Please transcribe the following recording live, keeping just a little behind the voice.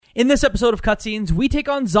In this episode of Cutscenes, we take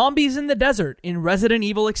on zombies in the desert in Resident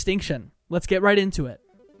Evil Extinction. Let's get right into it.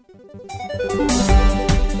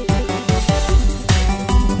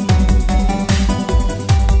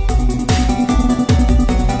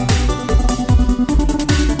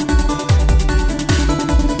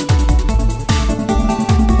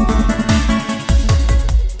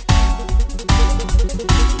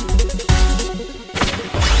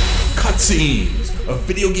 Cutscenes, a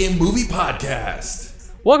video game movie podcast.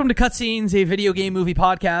 Welcome to Cutscenes, a video game movie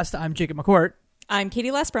podcast. I'm Jacob McCourt. I'm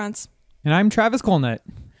Katie Lesbrunz. And I'm Travis Colnett.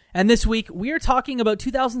 And this week, we are talking about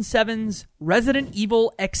 2007's Resident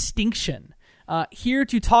Evil Extinction. Here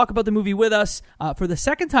to talk about the movie with us for the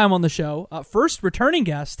second time on the show, first returning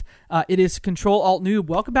guest, it is Control-Alt-Noob.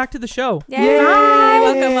 Welcome back to the show. Yay! Hi.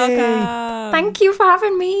 Welcome. Thank you for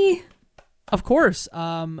having me. Of course.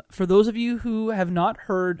 For those of you who have not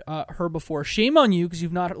heard her before, shame on you because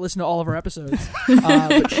you've not listened to all of our episodes.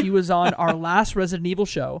 But she was on our last Resident Evil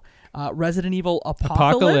show, Resident Evil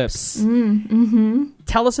Apocalypse.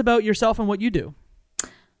 Tell us about yourself and what you do.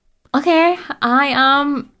 Okay, I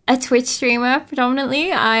am a Twitch streamer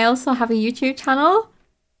predominantly. I also have a YouTube channel.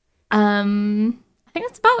 I think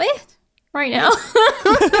that's about it right now.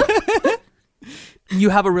 You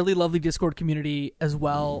have a really lovely Discord community as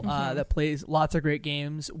well that plays lots of great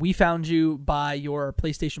games. We found you by your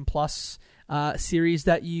PlayStation Plus series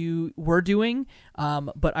that you were doing,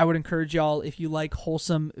 but I would encourage y'all, if you like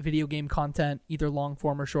wholesome video game content, either long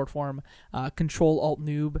form or short form,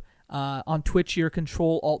 Control-Alt-Noob. On Twitch, you're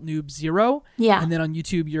Control-Alt-Noob0. Yeah. And then on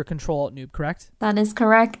YouTube, you're Control-Alt-Noob, correct? That is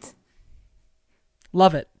correct.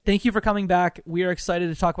 Love it. Thank you for coming back. We are excited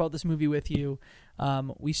to talk about this movie with you.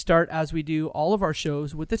 We start, as we do all of our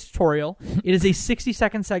shows, with the tutorial. It is a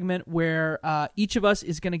 60-second segment where each of us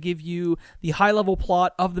is going to give you the high-level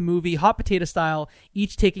plot of the movie, hot potato style,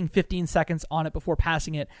 each taking 15 seconds on it before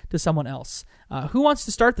passing it to someone else. Who wants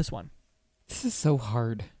to start this one? This is so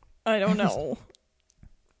hard. I don't know.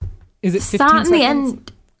 Is it 15 Start in seconds? the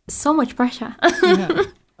end. So much pressure. Yeah.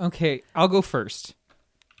 Okay, I'll go first.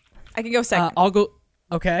 I can go second. I'll go.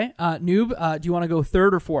 Okay. Noob, do you want to go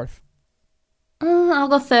third or fourth? I'll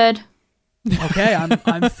go third. Okay,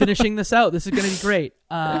 I'm finishing this out. This is going to be great.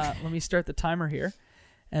 Let me start the timer here,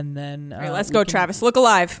 and then All right, let's go, Travis. Look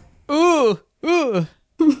alive. Ooh. You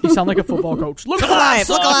sound like a football coach. Look Alive.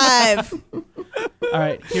 son. Look alive. All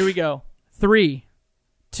right, here we go. 3,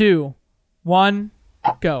 2, 1,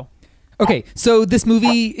 go. Okay, so this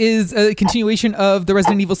movie is a continuation of the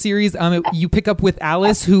Resident Evil series. You pick up with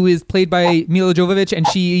Alice, who is played by Mila Jovovich, and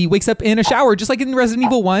she wakes up in a shower, just like in Resident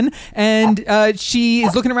Evil 1, and she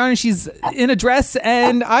is looking around, and she's in a dress,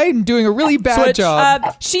 and I'm doing a really bad Switch.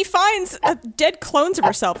 job. She finds dead clones of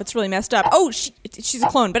herself. It's really messed up. Oh, she's a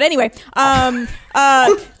clone. But anyway, Claire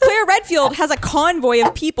Redfield has a convoy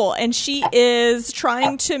of people, and she is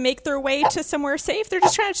trying to make their way to somewhere safe. They're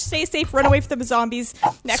just trying to stay safe, run away from the zombies.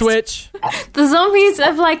 Next. Switch. The zombies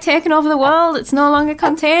have taken over the world. It's no longer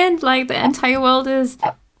contained. The entire world is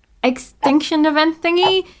extinction event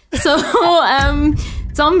thingy. So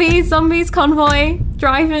zombies convoy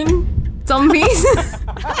driving zombies.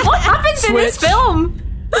 What happens in this Switch. film?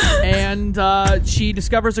 And she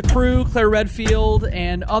discovers a crew, Claire Redfield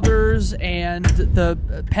and others, and the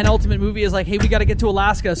penultimate movie is like, hey, we got to get to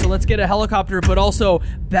Alaska, so let's get a helicopter, but also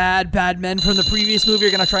bad men from the previous movie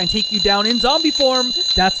are going to try and take you down in zombie form.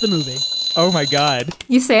 That's the movie. Oh my god.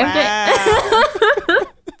 You saved it.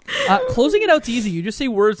 Closing it out's easy. You just say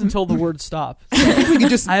words until the words stop. We could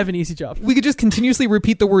just I have an easy job. we could just continuously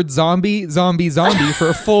repeat the word zombie for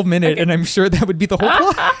a full minute, and I'm sure that would be the whole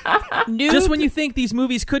plot. Just when you think these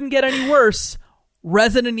movies couldn't get any worse,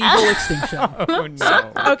 Resident Evil Extinction. Oh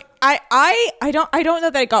no. Okay, I don't know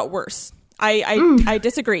that it got worse. I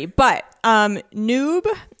disagree. But Noob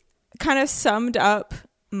kind of summed up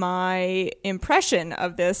my impression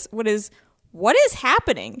of this. What is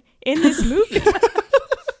happening in this movie?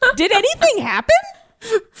 Did anything happen?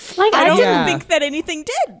 I don't think that anything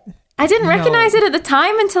did. I didn't recognize it at the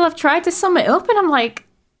time until I've tried to sum it up, and I'm like,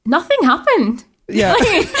 nothing happened. Yeah.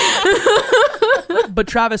 But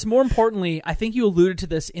Travis, more importantly, I think you alluded to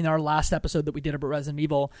this in our last episode that we did about Resident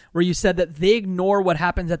Evil, where you said that they ignore what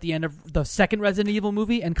happens at the end of the second Resident Evil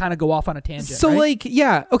movie and kind of go off on a tangent. So right?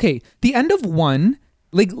 okay, the end of 1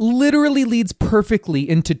 literally leads perfectly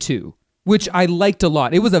into 2. Which I liked a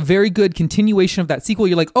lot. It was a very good continuation of that sequel.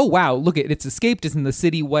 You're like, oh wow, look, it's escaped, it's in the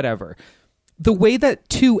city, whatever. The way that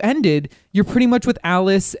 2 ended, you're pretty much with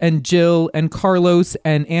Alice and Jill and Carlos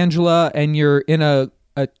and Angela, and you're in a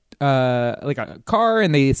car,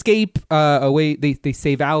 and they escape away. They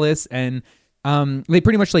save Alice, and they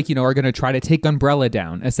pretty much are going to try to take Umbrella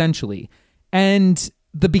down, essentially. And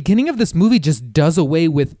the beginning of this movie just does away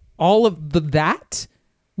with all of that,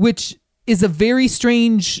 which is a very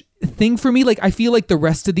strange thing for me. Like, I feel like the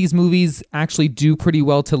rest of these movies actually do pretty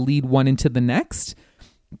well to lead one into the next.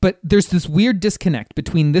 But there's this weird disconnect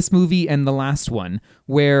between this movie and the last one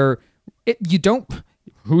where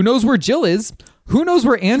who knows where Jill is? Who knows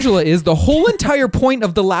where Angela is? The whole entire point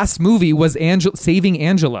of the last movie was saving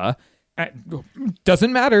Angela.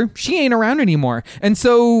 Doesn't matter. She ain't around anymore. And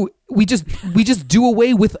so we just do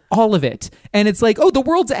away with all of it. And it's like, oh, the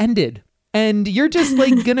world's ended. And you're just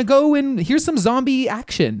like gonna go and here's some zombie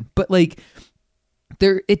action. But like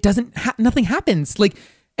nothing happens. Like,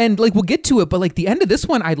 and like we'll get to it, but like the end of this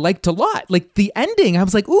one I liked a lot. Like the ending, I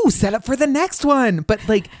was like, ooh, set up for the next one. But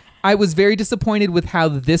like I was very disappointed with how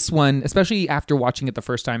this one, especially after watching it the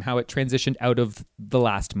first time, how it transitioned out of the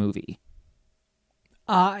last movie.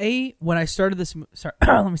 When I started this, sorry,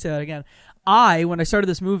 let me say that again. When I started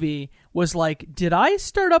this movie, was like, did I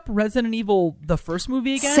start up Resident Evil, the first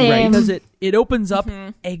movie again? Same. Right. Because it opens up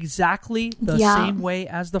exactly the same way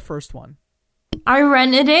as the first one. I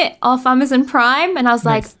rented it off Amazon Prime, and I was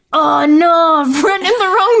like, oh no, I've rented the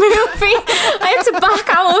wrong movie. I had to back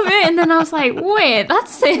out of it, and then I was like, wait, that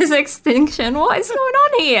says Extinction. What is going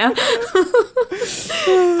on here?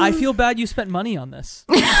 I feel bad you spent money on this.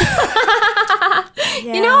 You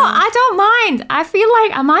know, I don't mind. I feel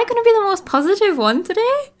like, am I going to be the most positive one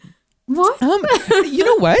today? What? You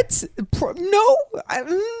know what? No,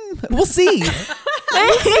 we'll see.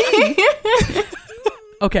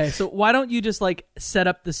 Okay, so why don't you just like set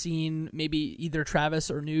up the scene? Maybe either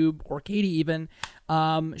Travis or Noob or Katie even.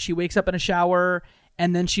 She wakes up in a shower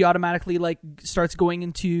and then she automatically like starts going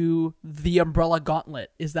into the Umbrella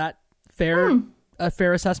Gauntlet. Is that fair? A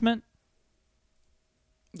fair assessment?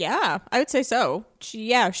 Yeah, I would say so.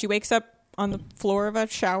 She wakes up on the floor of a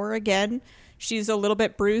shower again. She's a little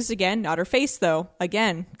bit bruised again. Not her face though.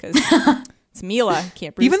 Again, because it's Mila.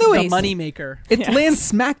 Can't bruise Even though The face. money maker. It lands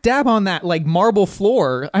smack dab on that like marble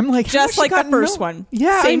floor. I'm like, Just like the first one.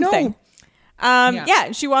 Yeah, Same I know. thing.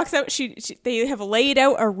 Yeah, she walks out. They have laid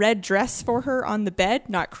out a red dress for her on the bed.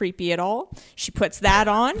 Not creepy at all. She puts that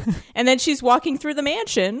on, and then she's walking through the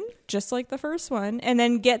mansion, just like the first one, and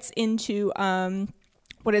then gets into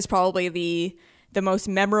what is probably the most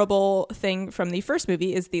memorable thing from the first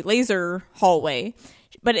movie is the laser hallway.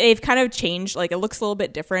 But they've kind of changed. Like, it looks a little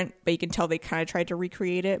bit different, but you can tell they kind of tried to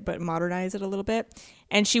recreate it, but modernize it a little bit.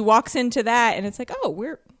 And she walks into that, and it's like, oh,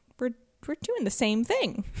 we're doing the same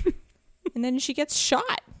thing. And then she gets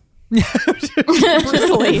shot.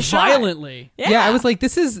 Brutally shot. Violently. Yeah, I was like,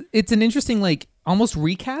 it's an interesting, like, almost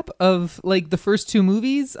recap of, like, the first two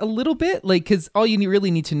movies a little bit. Like, because all you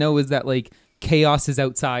really need to know is that, like, chaos is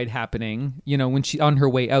outside happening, you know, when she's on her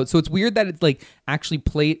way out. So it's weird that it's, like, actually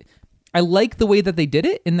played. I like the way that they did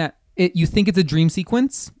it in that you think it's a dream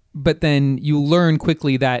sequence, but then you learn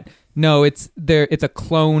quickly that, no, it's a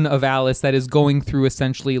clone of Alice that is going through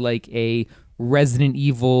essentially, like, a Resident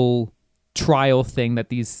Evil trial thing that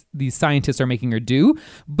these scientists are making her do.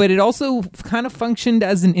 But it also kind of functioned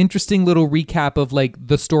as an interesting little recap of like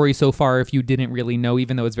the story so far if you didn't really know,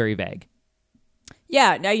 even though it's very vague.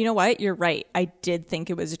 Yeah, now you know what? You're right. I did think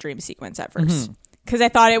it was a dream sequence at first. Because I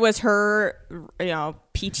thought it was her, you know,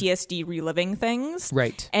 PTSD reliving things.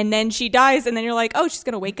 Right. And then she dies, and then you're like, oh, she's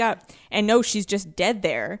going to wake up. And no, she's just dead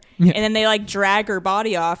there. Yeah. And then they like drag her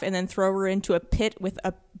body off and then throw her into a pit with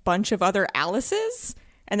a bunch of other Alices.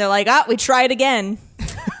 And they're like, we tried again.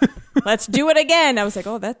 Let's do it again. I was like,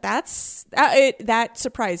 oh, that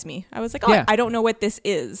surprised me. I was like, oh, Yeah. I don't know what this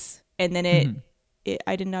is. And then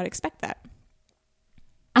I did not expect that.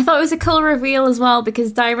 I thought it was a cool reveal as well,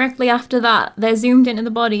 because directly after that, they're zoomed into the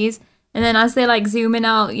bodies, and then as they like zooming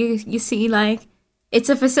out, you see like it's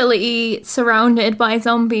a facility surrounded by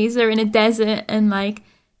zombies. They're in a desert, and like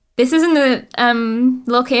this isn't the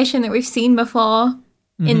location that we've seen before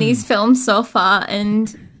in these films so far.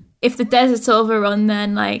 And if the desert's overrun,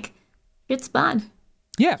 then like it's bad.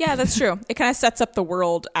 Yeah. Yeah, that's true. It kind of sets up the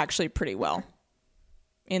world actually pretty well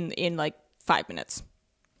in like 5 minutes.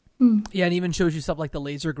 Yeah, and even shows you stuff like the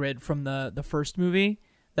laser grid from the first movie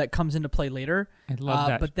that comes into play later. I love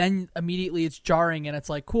that. But then immediately it's jarring, and it's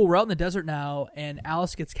like, cool, we're out in the desert now, and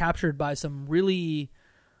Alice gets captured by some really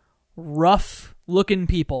rough-looking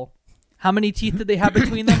people. How many teeth did they have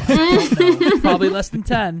between them? I don't know. Probably less than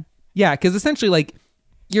 10. Yeah, because essentially, like,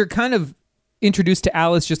 you're kind of introduced to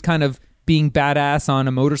Alice just kind of being badass on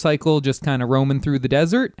a motorcycle, just kind of roaming through the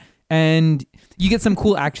desert. And you get some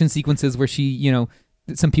cool action sequences where she, you know,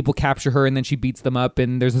 some people capture her and then she beats them up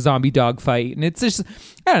and there's a zombie dog fight. And it's just,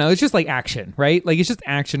 I don't know, it's just like action, right? Like, it's just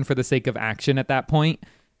action for the sake of action at that point.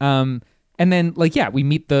 And then, like, yeah, we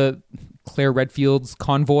meet the Claire Redfield's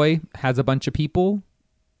convoy has a bunch of people,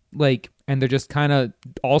 like, and they're just kind of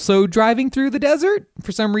also driving through the desert.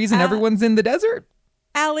 For some reason, everyone's in the desert.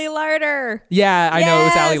 Ali Larder. Yeah, I know, it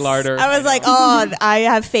was Ali Yes! Larder. I was like, oh, I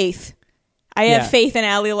have faith. I Yeah. have faith in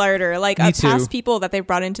Ali Larder. Like, Me past too. people that they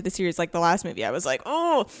brought into the series, like the last movie, I was like,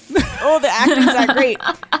 oh, the acting's not great.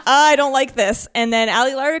 I don't like this. And then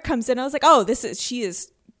Ali Larder comes in. I was like, oh,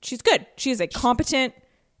 she's good. She is a competent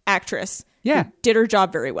actress. Yeah. Who did her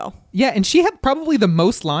job very well. Yeah, and she had probably the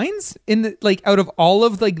most lines in the, like, out of all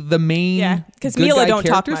of, like, the main Yeah, 'cause good Mila guy don't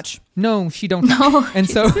talk characters. much. No, she don't. No. And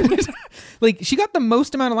so, like, she got the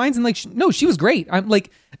most amount of lines, and like, she was great. I'm like,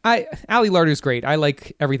 Ali Larder's great. I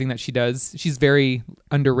like everything that she does. She's very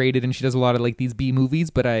underrated, and she does a lot of like these B movies,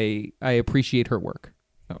 but I appreciate her work.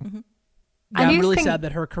 So. Yeah, I I'm do really think- sad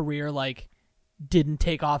that her career like didn't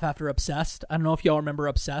take off after Obsessed. I don't know if y'all remember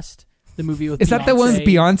Obsessed, the movie with Is that the one with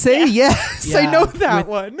Beyonce? Yes, I Yeah, know that with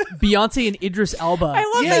one. Beyonce and Idris Elba.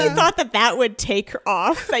 I love that you thought that would take her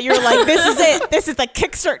off. That you're like, this is it. This is the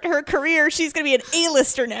kickstart to her career. She's going to be an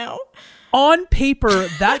A-lister now. On paper,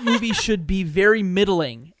 that movie should be very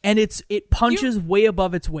middling, and it punches way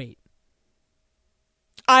above its weight.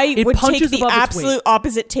 I It would take punches the above its weight. absolute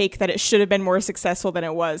opposite take that it should have been more successful than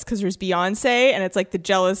it was because there's Beyonce and it's like the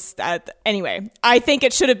jealous. Anyway, I think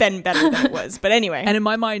it should have been better than it was. But anyway. And in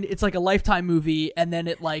my mind, it's like a Lifetime movie, and then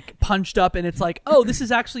it like punched up, and it's like, oh, this is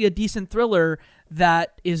actually a decent thriller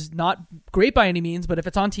that is not great by any means, but if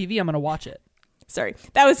it's on TV, I'm going to watch it. Sorry,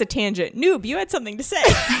 that was a tangent. Noob, you had something to say.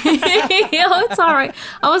 It's all right.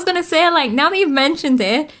 I was going to say, like, now that you've mentioned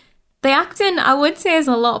it, the acting, I would say, is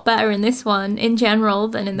a lot better in this one in general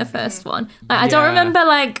than in the first one. Like, I don't Yeah. remember,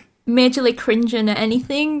 like, majorly cringing at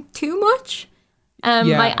anything too much. Yeah.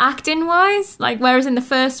 Like, acting-wise. Like, whereas in the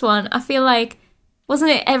first one, I feel like,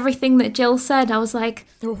 wasn't it everything that Jill said? I was like,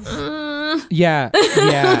 Yeah.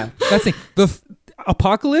 That's it.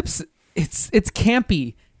 Apocalypse. It's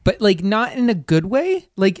campy, but like not in a good way.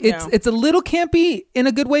 Like it's a little campy in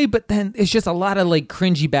a good way, but then it's just a lot of like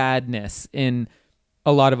cringy badness in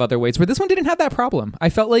a lot of other ways. Where this one didn't have that problem. I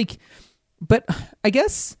felt like, but I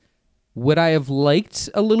guess would I have liked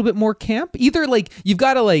a little bit more camp? Either like you've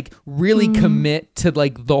got to like really commit to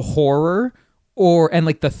like the horror and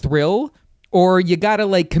like the thrill, or you got to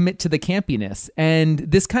like commit to the campiness. And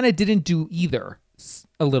this kind of didn't do either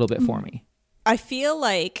a little bit for me. I feel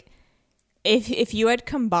like if you had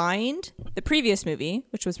combined the previous movie,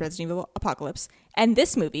 which was Resident Evil Apocalypse, and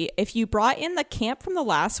this movie, if you brought in the camp from the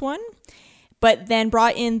last one, but then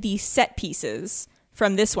brought in the set pieces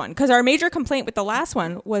from this one, because our major complaint with the last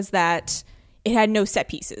one was that it had no set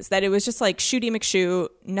pieces, that it was just like shooty McShoot,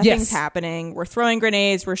 nothing's happening, we're throwing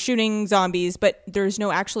grenades, we're shooting zombies, but there's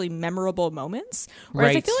no actually memorable moments.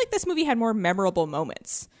 Whereas I Right. feel like this movie had more memorable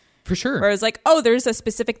moments. For sure. Where it was like, oh, there's a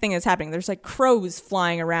specific thing that's happening. There's like crows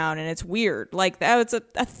flying around and it's weird. Like that was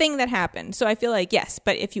a thing that happened. So I feel like, yes,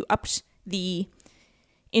 but if you upped the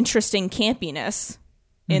interesting campiness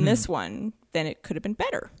in this one, then it could have been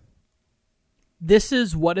better. This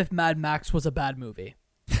is what if Mad Max was a bad movie.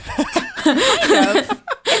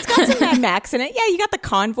 It's got some Mad Max in it. Yeah, you got the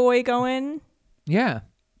convoy going. Yeah.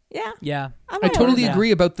 Yeah. Yeah. I totally Yeah.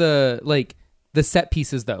 agree about the set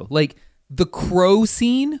pieces though. Like the crow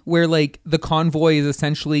scene where like the convoy is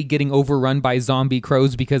essentially getting overrun by zombie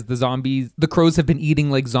crows because the crows have been eating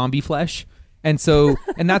like zombie flesh. And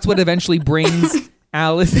that's what eventually brings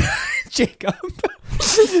Alice Jacob.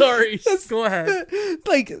 Sorry. Go ahead.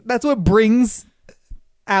 Like that's what brings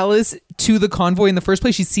Alice to the convoy in the first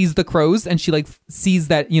place. She sees the crows and she like sees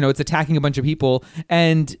that, it's attacking a bunch of people.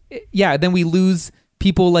 And yeah, then we lose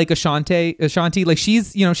people like Ashanti, like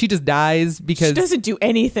she's, she just dies because She doesn't do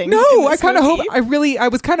anything. No, in I this kind of movie. hope. I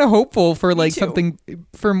was kind of hopeful for like too. something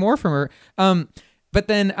for more from her. But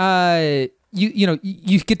then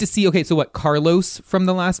you get to see. Okay, so what? Carlos from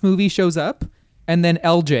the last movie shows up, and then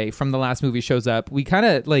LJ from the last movie shows up. We kind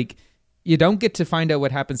of like you don't get to find out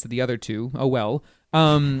what happens to the other two. Oh well.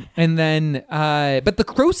 And then but the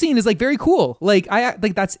crow scene is like very cool. Like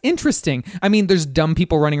that's interesting. I mean, there's dumb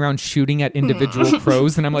people running around shooting at individual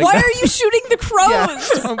crows, and I'm like, Why are you shooting the crows?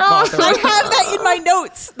 don't bother. I have that in my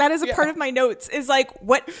notes. That is a part of my notes. Is like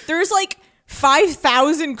what? There's like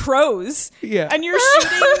 5,000 crows. Yeah. And you're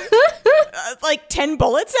shooting like 10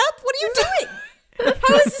 bullets up. What are you doing?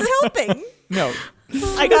 How is this helping? No.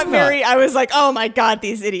 I was like, oh my God,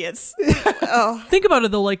 these idiots. Think about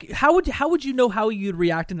it though. Like, how would you know how you'd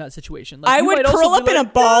react in that situation? Like, I you would might also curl be up in a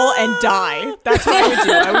like, ball and die. That's what I would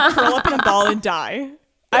do. I would curl up in a ball and die.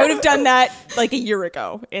 I would have done that like a year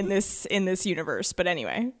ago in this universe. But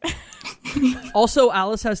anyway. Also,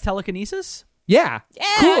 Alice has telekinesis. Yeah.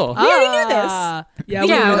 Cool. We already knew this. Yeah, Yeah, we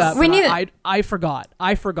knew that. we but knew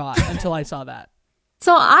I forgot until I saw that.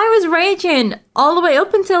 So I was raging all the way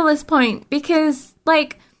up until this point because,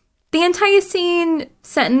 like, the entire scene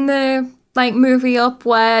setting the, like, movie up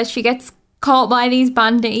where she gets caught by these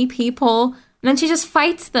bandit people and then she just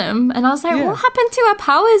fights them. And I was like, Yeah. what happened to her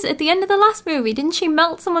powers at the end of the last movie? Didn't she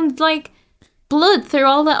melt someone's, like, blood through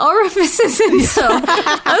all the orifices and stuff?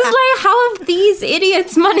 I was like, how have these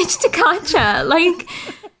idiots managed to catch her? Like,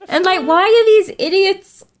 and, like, why are these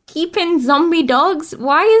idiots keeping zombie dogs?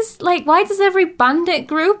 Why does every bandit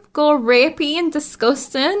group go rapey and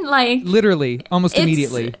disgusting? Like, Literally, almost it's-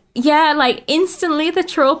 immediately. Yeah, like instantly the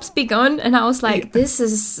tropes begun, and I was like, this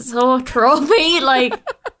is so tropey. Like,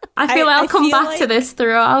 I feel I'll come feel back to like- this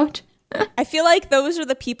throughout. I feel like those are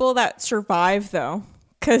the people that survive, though,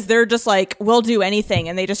 because they're just like, we'll do anything,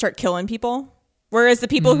 and they just start killing people. Whereas the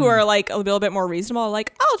people who are like a little bit more reasonable are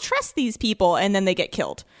like, I'll trust these people, and then they get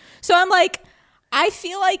killed. So I'm like, I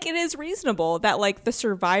feel like it is reasonable that like the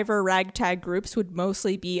survivor ragtag groups would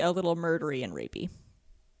mostly be a little murdery and rapey.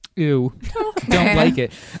 Ew. Don't like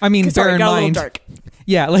it. I mean, Sorry, bear in got a little mind. dark.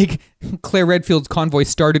 Yeah, like Claire Redfield's convoy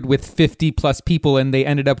started with 50 plus people and they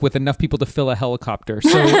ended up with enough people to fill a helicopter.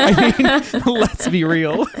 So, I mean, let's be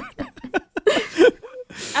real.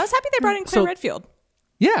 I was happy they brought in Claire So- Redfield.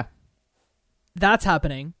 Yeah. That's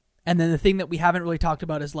happening. And then the thing that we haven't really talked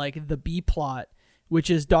about is like the B plot, which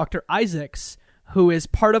is Dr. Isaacs, who is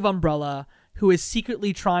part of Umbrella, who is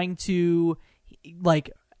secretly trying to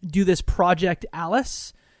like do this Project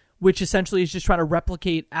Alice, which essentially is just trying to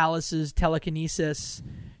replicate Alice's telekinesis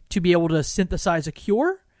to be able to synthesize a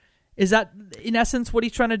cure. Is that in essence what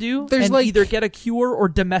he's trying to do? There's and like- either get a cure or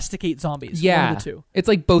domesticate zombies. Yeah. One of the two. It's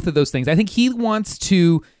like both of those things. I think he wants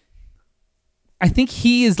to. I think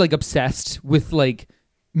he is like obsessed with like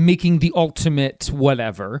making the ultimate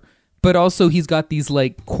whatever, but also he's got these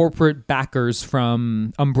like corporate backers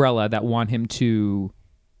from Umbrella that want him to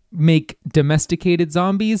make domesticated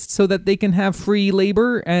zombies so that they can have free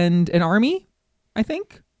labor and an army, I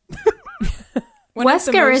think.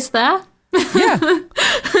 Wesker is there. Yeah.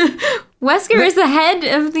 Wesker is the head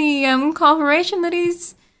of the corporation that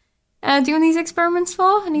he's doing these experiments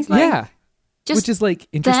for, and he's like, Yeah. just Which is like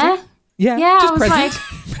interesting. there. Yeah. Yeah, just I was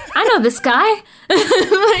present. like, I know this guy,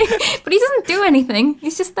 but he doesn't do anything.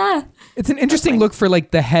 He's just there. It's an interesting look for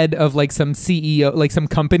like the head of like some CEO, like some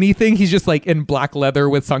company thing. He's just like in black leather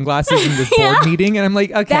with sunglasses in this board Yeah. meeting. And I'm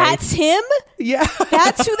like, okay. That's him? yeah.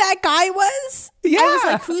 That's who that guy was? Yeah. I was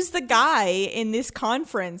like, who's the guy in this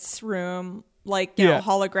conference room, like, you know, Yeah.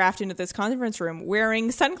 holographed into this conference room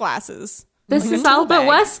wearing sunglasses? This Like a is tool Albert bag.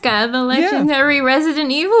 Wesker, the legendary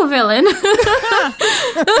Resident Evil villain.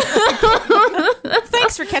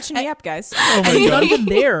 Thanks for catching me up, guys. And he's not even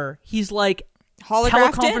there. He's like Holographed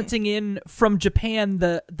in. teleconferencing in from Japan,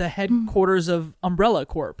 the headquarters of Umbrella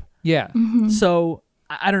Corp. Yeah. So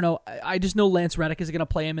I don't know. I just know Lance Reddick is going to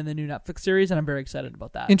play him in the new Netflix series, and I'm very excited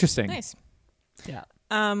about that. Interesting. Nice. Yeah.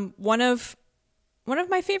 One of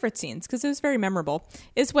my favorite scenes, because it was very memorable,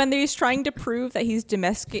 is when he's trying to prove that he's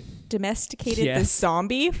domesticated Yes. this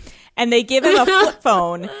zombie, and they give him a flip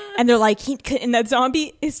phone, and they're like, and that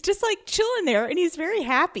zombie is just like chilling there, and he's very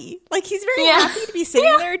happy. Like, he's very Yeah. happy to be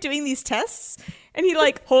sitting there doing these tests, and he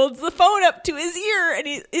like holds the phone up to his ear, and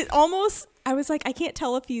it almost, I was like, I can't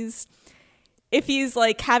tell if he's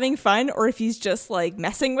like having fun or if he's just like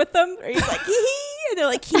messing with them, or he's like, hee hee. And they're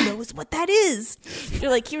like, he knows what that is. They're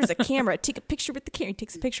like, here's a camera. Take a picture with the camera. He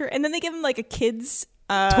takes a picture. And then they give him like a kid's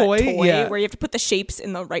toy Yeah. where you have to put the shapes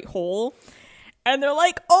in the right hole. And they're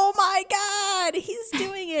like, oh my God, he's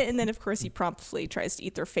doing it. And then, of course, he promptly tries to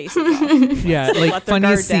eat their faces off. Yeah. Let Like their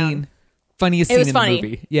funniest guard down. scene. Funniest It scene was in funny. the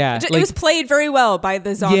movie. Yeah. It like, was played very well by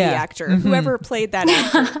the zombie Yeah. actor. Whoever played that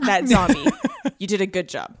actor, that zombie, you did a good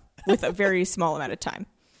job with a very small amount of time.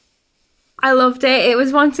 I loved it. It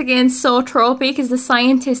was once again so tropey because the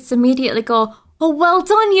scientists immediately go, "Oh, well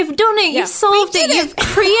done, you've done it, Yeah, you've solved it, you've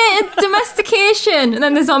created domestication." And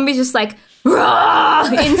then the zombie's just like, "Rah!"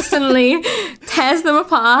 instantly tears them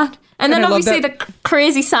apart. And then I love obviously that- the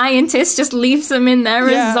crazy scientist just leaves them in there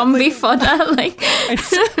Yeah, as zombie fodder. Like,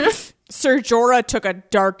 Sir Jorah took a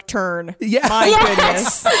dark turn. Yeah. My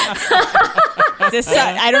yes! goodness.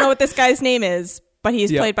 I don't know what this guy's name is, but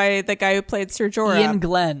he's Yeah. played by the guy who played Sir Jorah. Ian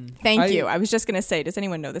Glenn. Thank you. I was just going to say, does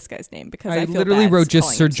anyone know this guy's name? Because I, I feel literally bad wrote just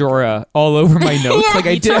calling Sir him Jorah all over my notes. Yeah. Like I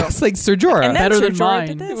Me did. too. I was like Sir Jorah. And then Better Sir than Jorah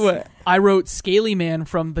did mine. this. What? I wrote Scaly Man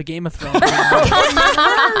from the Game of Thrones.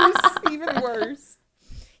 Even worse.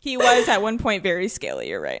 He was at one point very scaly.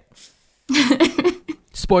 You're right.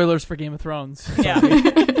 Spoilers for Game of Thrones. Yeah.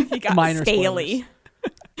 He got Minor scaly.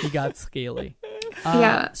 He got scaly.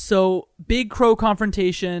 So big crow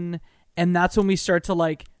confrontation, and that's when we start to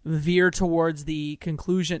like veer towards the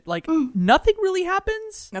conclusion. Like nothing really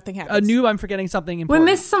happens. Nothing happens. Noob, I'm forgetting something We important.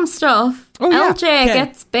 missed some stuff. Oh, yeah. LJ Okay.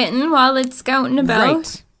 gets bitten while it's scouting about.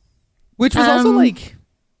 Right. Which was also like,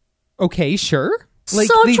 okay, sure. Like,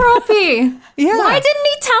 so they- tropey. Yeah. Why didn't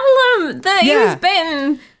he tell them that he Yeah. was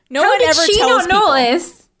bitten? No How one did ever she tells not people.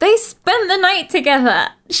 notice? They spent the night together.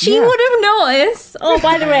 She Yeah. would have noticed. Oh,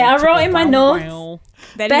 by the way, I wrote in my notes.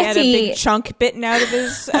 Then he had a Betty. big chunk bitten out of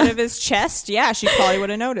his chest. Yeah, she probably would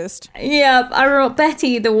have noticed. Yeah, I wrote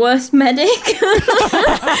Betty, the worst medic.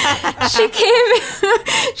 she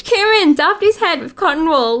came in, dabbed his head with cotton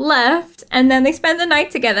wool, left, and then they spent the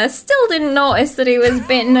night together. Still didn't notice that he was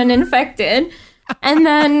bitten and infected. And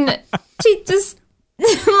then she just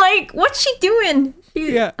like, what's she doing?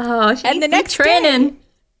 Yeah. Oh, she And needs the next some training.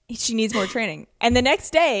 day, she needs more training. And the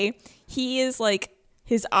next day, he is like,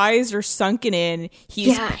 his eyes are sunken in.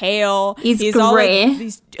 He's Yeah. pale. He's all gray.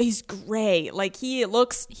 like, he's gray. Like he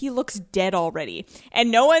looks dead already.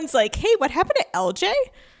 And no one's like, hey, what happened to LJ?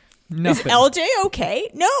 Nothing. Is LJ okay?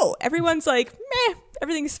 No. Everyone's like, meh,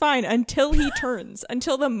 everything's fine until he turns.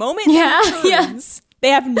 Until the moment Yeah, he turns. They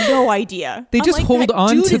have no idea. They I'm just like, hold that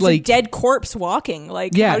on dude to, is a like- dead corpse walking.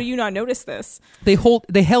 Like, Yeah. how do you not notice this? They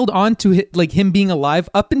held on to like him being alive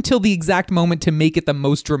up until the exact moment to make it the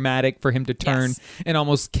most dramatic for him to turn Yes. and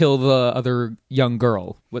almost kill the other young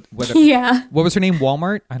girl. What Yeah. what was her name?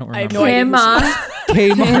 Walmart? I don't I have remember. no idea who she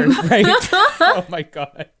Kmart. Kmart, right? Oh my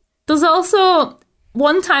god. There's also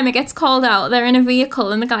one time it gets called out. They're in a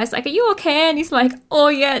vehicle, and the guy's like, "Are you okay?" And he's like, "Oh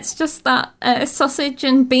yeah, it's just that sausage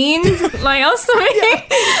and beans, like or something."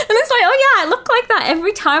 And it's like, "Oh yeah, I look like that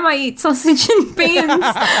every time I eat sausage and beans."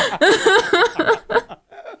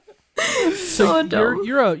 So dumb.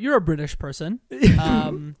 you're a British person.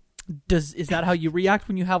 Is that how you react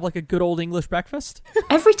when you have like a good old English breakfast?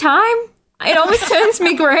 Every time, it always turns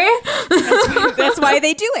me grey. That's why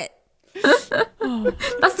they do it.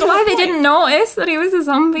 That's why they didn't notice that he was a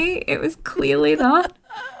zombie. It was clearly that.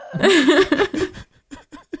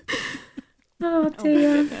 Oh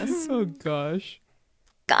dear. Oh gosh.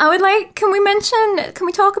 I would like. Can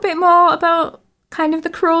we talk a bit more about kind of the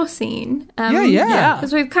crow scene? Yeah.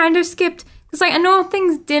 Because we've kind of skipped. Because like I know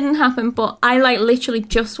things didn't happen, but I like literally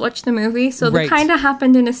just watched the movie, so they Right. kind of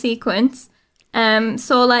happened in a sequence.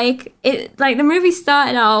 So like the movie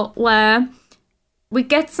started out where we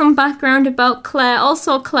get some background about Claire.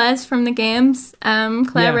 Also, Claire's from the games. Claire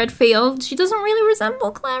Yeah. Redfield. She doesn't really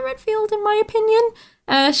resemble Claire Redfield, in my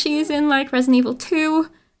opinion. She's in like Resident Evil 2.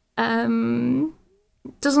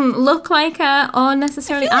 Doesn't look like her or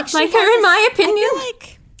necessarily act like her, in my opinion.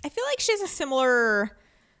 I feel like she has a similar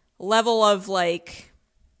level of like,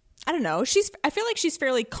 I don't know. I feel like she's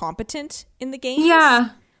fairly competent in the games. Yeah.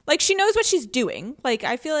 Like she knows what she's doing. Like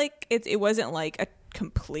I feel like it wasn't like a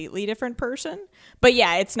completely different person. But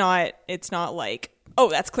yeah, it's not like, oh,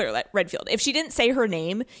 that's Claire Redfield. If she didn't say her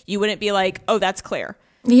name, you wouldn't be like, oh, that's Claire.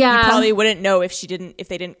 Yeah. You probably wouldn't know if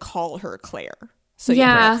they didn't call her Claire. So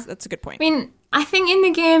Yeah. that's a good point. I mean, I think in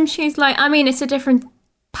the game she's like, I mean, it's a different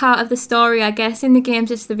part of the story, I guess. In the games,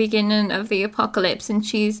 it's the beginning of the apocalypse, and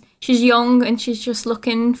she's young and she's just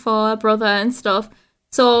looking for a brother and stuff.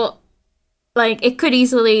 So, like, it could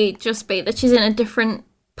easily just be that she's in a different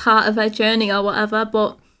part of her journey or whatever.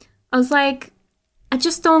 But I was like, I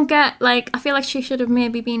just don't get, like, I feel like she should have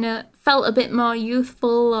maybe felt a bit more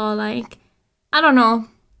youthful, or like, I don't know.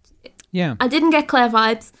 Yeah. I didn't get Claire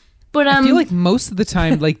vibes. But I feel like most of the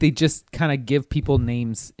time, like they just kind of give people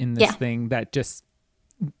names in this Yeah. thing that just,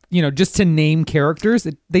 just to name characters,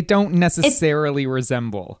 they don't necessarily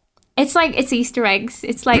resemble. it's like it's Easter eggs.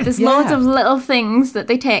 It's like there's Yeah. loads of little things that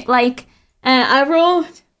they take. Like I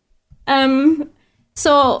wrote,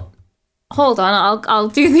 so hold on, I'll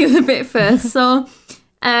do the other bit first. So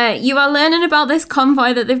you are learning about this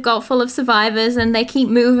convoy that they've got full of survivors, and they keep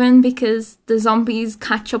moving because the zombies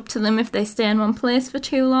catch up to them if they stay in one place for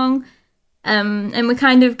too long. And we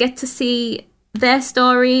kind of get to see their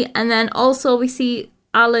story, and then also we see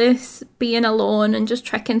Alice being alone and just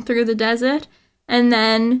trekking through the desert. And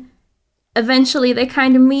then eventually they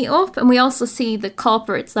kind of meet up, and we also see the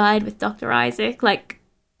corporate side with Dr. Isaac, like,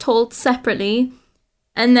 told separately.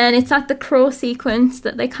 And then it's at the crow sequence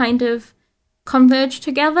that they kind of converge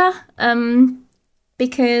together,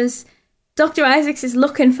 because Dr. Isaacs is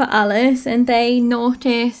looking for Alice, and they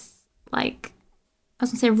notice, like, I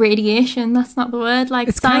was gonna say radiation, that's not the word, like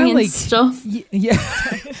It's kinda science like- stuff. Yeah.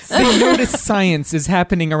 They notice science is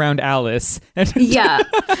happening around Alice. Yeah.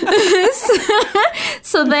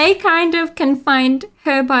 So they kind of can find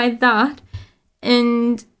her by that.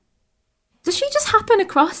 And does she just happen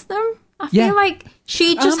across them? I Yeah. feel like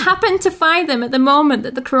she just happened to find them at the moment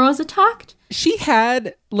that the crows attacked. She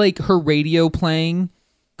had like her radio playing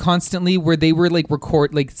constantly where they were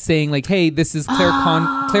like saying like, hey, this is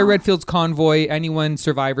Claire Redfield's convoy, anyone,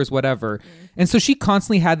 survivors, whatever. And so she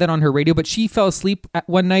constantly had that on her radio, but she fell asleep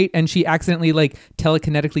one night and she accidentally like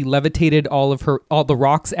telekinetically levitated all the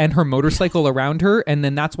rocks and her motorcycle around her, and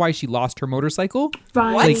then that's why she lost her motorcycle.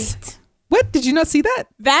 Right. What? Did you not see that?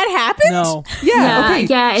 That happened? No. Yeah, Okay.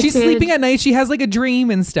 yeah, it She's did. sleeping at night. She has like a dream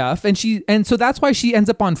and stuff, and so that's why she ends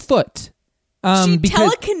up on foot. She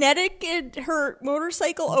Because telekinetic her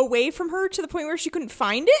motorcycle away from her to the point where she couldn't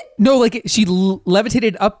find it? no, like she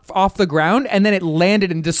levitated up off the ground and then it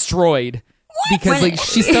landed and destroyed because like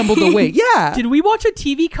she stumbled away. Yeah. Did we watch a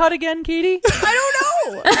TV cut again, Katie? I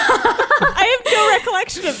don't know. I have no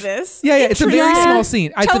recollection of this. Yeah, it's a very Yeah. small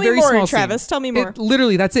scene. It's Tell a me very more, small Travis. scene. Tell me more.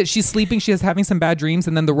 Literally, that's it. She's sleeping. She's having some bad dreams,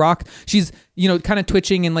 and then the rock. She's kind of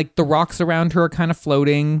twitching, and like the rocks around her are kind of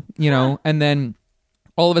floating. And then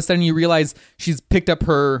all of a sudden you realize she's picked up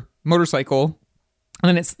her motorcycle,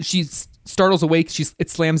 and then she startles awake. It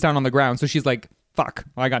slams down on the ground, so she's like, "Fuck!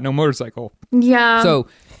 I got no motorcycle." Yeah. So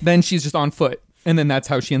then she's just on foot, and then that's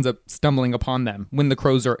how she ends up stumbling upon them when the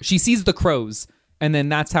crows are. She sees the crows. And then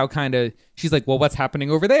that's how kind of she's like, well, what's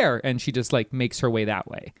happening over there? And she just like makes her way that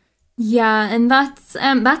way. Yeah, and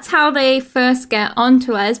that's how they first get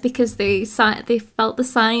onto us, because they felt the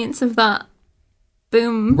science of that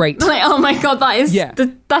boom. Right. Like, oh my god,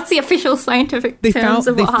 that's the official scientific They terms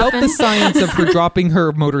of what felt happened. the science of her dropping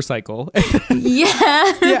her motorcycle.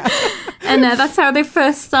 Yeah. And that's how they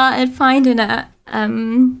first started finding it.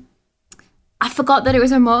 I forgot that it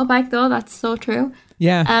was a motorbike though. That's so true.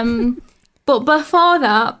 Yeah. But before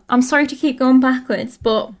that, I'm sorry to keep going backwards,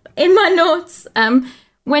 but in my notes, I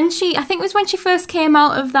think it was when she first came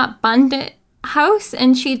out of that bandit house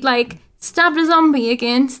and she'd like stabbed a zombie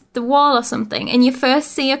against the wall or something, and you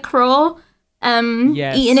first see a crow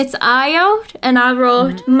Yes. eating its eye out, and I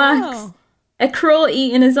wrote, Max, a crow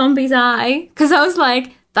eating a zombie's eye, because I was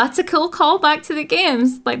like, that's a cool callback to the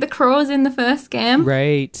games, like the crows in the first game.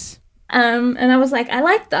 Right. And I was like, I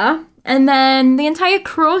like that. And then the entire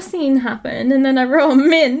crow scene happened, and then I wrote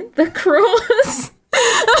Min, the crows.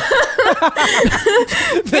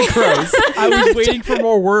 The crows. I was waiting for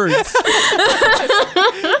more words.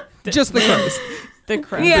 Just the crows. The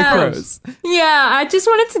crow. Yeah. The crows. Yeah, I just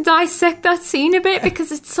wanted to dissect that scene a bit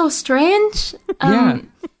because it's so strange. Yeah.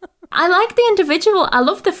 I like the individual. I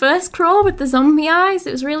love the first crow with the zombie eyes.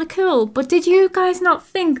 It was really cool. But did you guys not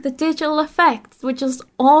think the digital effects were just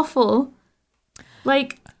awful?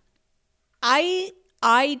 Like,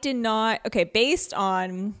 I did not. Okay, based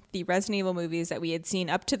on the Resident Evil movies that we had seen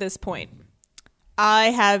up to this point, I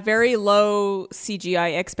have very low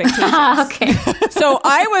CGI expectations. okay. So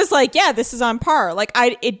I was like, yeah, this is on par. Like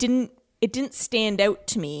it didn't stand out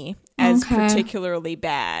to me as Okay. particularly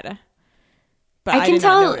bad. But I I can did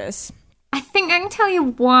tell- not notice. I think I can tell you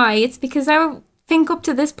why. It's because I think up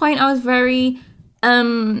to this point I was very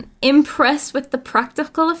impressed with the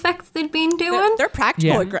practical effects they'd been doing. Their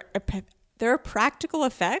practical Yeah. their practical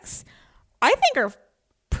effects, I think, are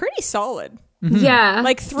pretty solid. Yeah.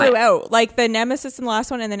 Like throughout, like the Nemesis in the last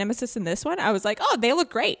one and the Nemesis in this one, I was like, oh, they look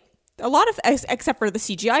great. A lot of, except for the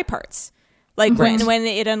CGI parts. Like when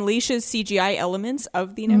it unleashes CGI elements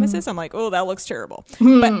of the Nemesis, I'm like, oh, that looks terrible.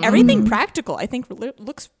 But everything practical, I think,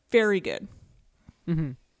 looks very good.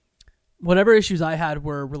 Whatever issues I had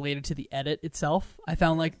were related to the edit itself. I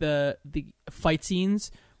found like the fight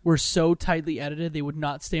scenes were so tightly edited they would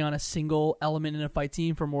not stay on a single element in a fight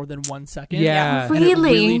scene for more than 1 second. Yeah. And it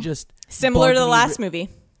Really? really just Similar bugged to the me last movie.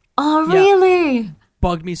 Oh, Yeah. really?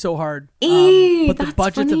 bugged me so hard. Eee, But the that's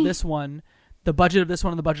budgets funny. of this one, the budget of this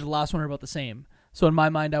one and the budget of the last one are about the same. So in my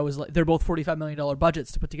mind, I was like, they're both $45 million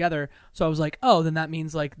budgets to put together. So I was like, oh, then that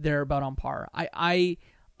means like they're about on par. I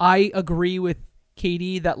agree with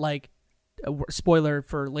Katie that like, spoiler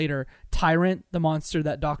for later, Tyrant, the monster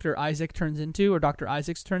that Dr. Isaacs turns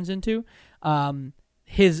into,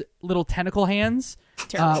 his little tentacle hands,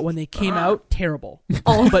 when they came out, terrible.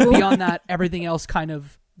 But beyond that, everything else kind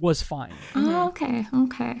of was fine. Oh, okay.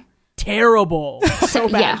 Terrible. So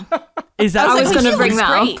bad. Is that I was like, going he to bring looks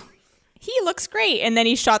that great. up. He looks great. And then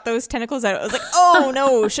he shot those tentacles out. I was like, oh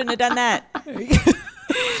no, shouldn't have done that.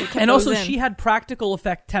 And also, she had practical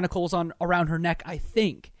effect tentacles on around her neck, I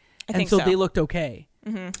think. I And think so so. they looked okay.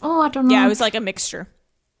 Oh, I don't know. Yeah, it was like a mixture.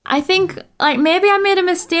 I think, like, maybe I made a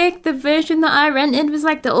mistake. The version that I rented was,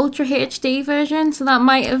 like, the Ultra HD version, so that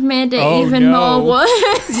might have made it even more worse.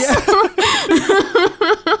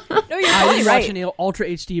 No, you're I probably didn't right. watch an Ultra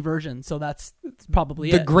HD version, so that's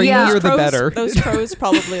probably The it. grainier, the Crows- better. Those crows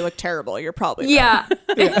probably look terrible. You're probably right. Yeah.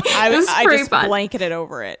 I was pretty just bad. blanketed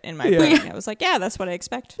over it in my brain. I was like, yeah, that's what I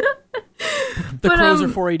expect. The But, crows are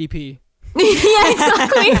 480p. Yeah,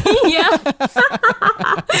 exactly. Yeah.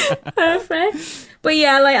 Perfect. But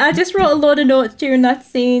yeah, like, I just wrote a load of notes during that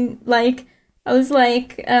scene. Like, I was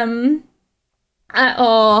like,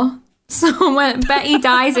 so when Betty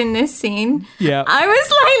dies in this scene, Yeah. I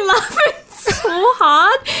was like laughing so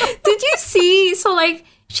hard. Did you see? So, like,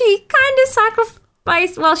 she kind of sacrificed.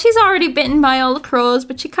 Well, she's already bitten by all the crows,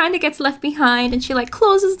 but she kind of gets left behind, and she like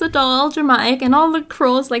closes the door, all dramatic, and all the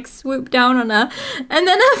crows like swoop down on her, and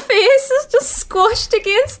then her face is just squashed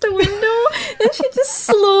against the window, and she just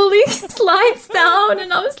slowly slides down,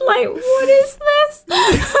 and I was like, "What is this?"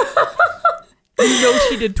 You know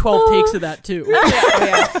she did 12 takes of that too.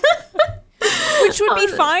 Which would be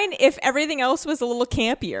fine if everything else was a little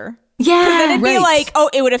campier. Yeah, Then it'd be Right. like, oh,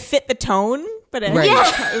 it would have fit the tone, but it,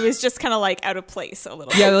 Right. it was just kind of like out of place a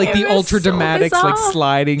little. Yeah, like It the was ultra so dramatics like bizarre.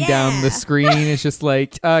 sliding down Yeah. the screen. It's just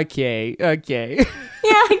like, okay.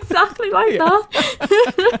 yeah, exactly like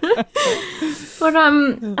that. But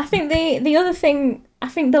I think the other thing, I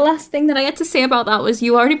think the last thing that I had to say about that was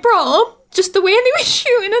you already brought up just the way they were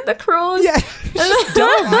shooting at the crows. Yeah, it's just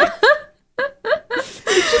dumb.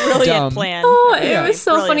 Brilliant Dumb. plan. Oh, Yeah. it was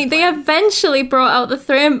so Brilliant funny. They plan. eventually brought out the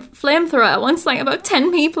flamethrower once, like, about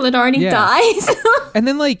 10 people had already Yeah. died. And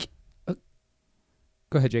then like,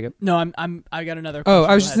 go ahead, Jacob. No, I got another Oh,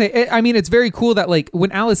 question. I was Go just ahead. saying. I mean, it's very cool that like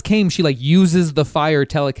when Alice came, she like uses the fire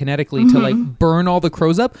telekinetically to like burn all the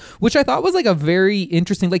crows up, which I thought was like a very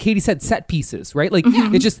interesting, like Katie said, set pieces, right? Like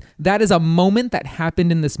it just that is a moment that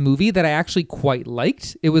happened in this movie that I actually quite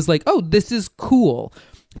liked. It was like, oh, this is cool.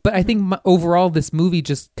 But I think overall, this movie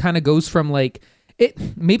just kind of goes from like.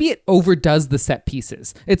 Maybe it overdoes the set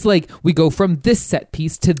pieces. It's like we go from this set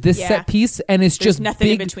piece to this Yeah. set piece, and it's There's just nothing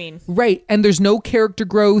in big, between. right? And there's no character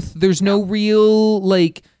growth. There's no real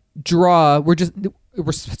like draw. We're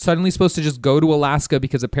suddenly supposed to just go to Alaska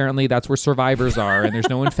because apparently that's where survivors are, and there's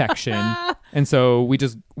no infection, and so we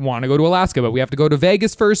just want to go to Alaska, but we have to go to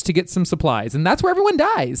Vegas first to get some supplies, and that's where everyone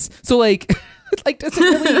dies. So like, like doesn't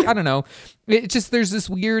really. I don't know. It just there's this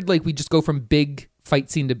weird like we just go from big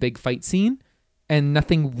fight scene to big fight scene. And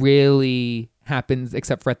nothing really happens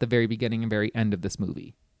except for at the very beginning and very end of this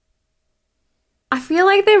movie. I feel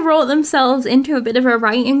like they wrote themselves into a bit of a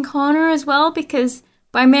writing corner as well, because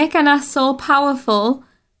by making us so powerful,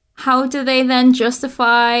 how do they then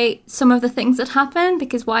justify some of the things that happen?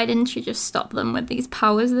 Because why didn't she just stop them with these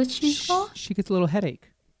powers that she's got? She gets a little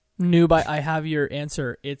headache. Noob, I have your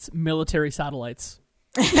answer. It's military satellites.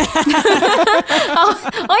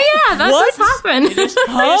 Oh yeah, that What? does happen. They just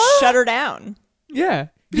shut her down. Yeah.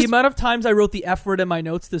 The amount of times I wrote the F word in my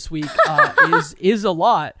notes this week is a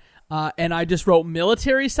lot. And I just wrote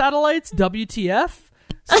military satellites, WTF.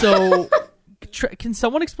 So can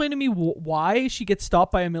someone explain to me why she gets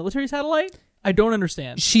stopped by a military satellite? I don't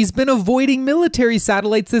understand. She's been avoiding military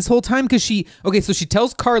satellites this whole time because she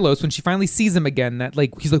tells Carlos when she finally sees him again that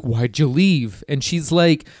like he's like, why'd you leave? And she's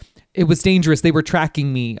like, it was dangerous. They were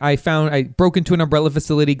tracking me. I broke into an umbrella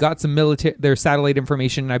facility, got some their satellite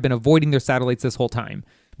information, and I've been avoiding their satellites this whole time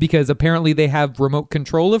because apparently they have remote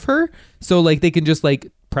control of her. So like they can just like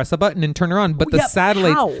press a button and turn her on. But Yeah,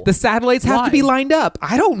 how? the satellites have to be Why? lined up.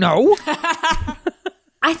 I don't know.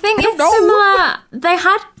 I think it's similar. They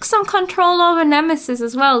had some control over Nemesis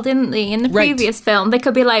as well, didn't they? In the Right. previous film, they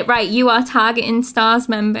could be like, right, you are targeting STARS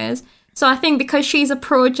members. So I think because she's a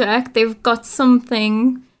project, they've got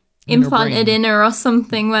something In her implanted brain. in her or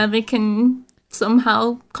something where they can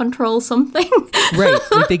somehow control something. Right.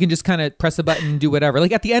 Like they can just kind of press a button and do whatever.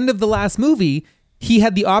 Like at the end of the last movie, he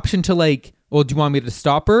had the option to like, well, do you want me to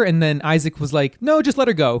stop her? And then Isaac was like, no, just let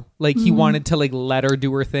her go. Like he wanted to like let her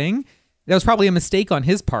do her thing. That was probably a mistake on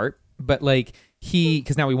his part, but like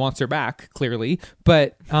because now he wants her back clearly.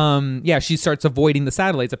 But yeah, she starts avoiding the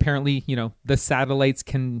satellites. Apparently, the satellites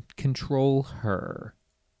can control her.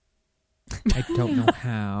 I don't know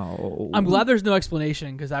how. I'm glad there's no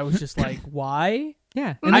explanation because I was just like, why?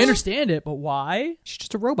 Yeah. And I understand it, but why? She's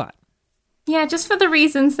just a robot. Yeah, just for the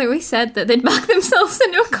reasons that we said, that they'd back themselves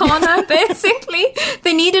into a corner, basically.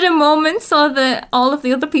 They needed a moment so that all of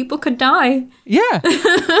the other people could die. Yeah.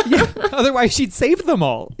 Yeah. Otherwise, she'd save them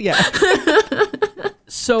all. Yeah.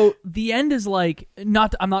 So the end is like,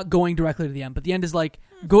 I'm not going directly to the end, but the end is like,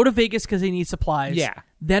 go to Vegas because they need supplies. Yeah.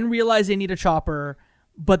 Then realize they need a chopper.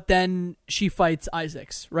 but then she fights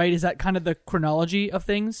Isaacs, right? Is that kind of the chronology of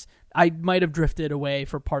things? I might have drifted away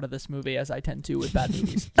for part of this movie, as I tend to with bad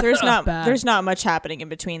movies. There's not Bad. there's not much happening in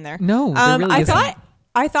between there. No, there really isn't.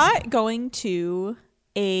 I thought going to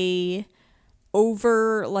a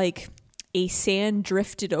sand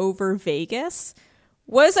drifted over Vegas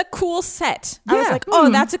was a cool set. I was Yeah. like, oh,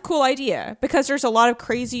 that's a cool idea, because there's a lot of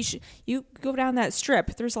crazy you go down that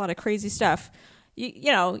strip, there's a lot of crazy stuff.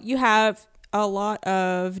 You know, you have a lot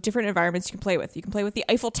of different environments you can play with. You can play with the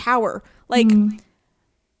Eiffel Tower. Like,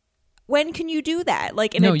 when can you do that?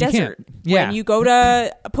 Like in No, a you desert. can't. Yeah. When you go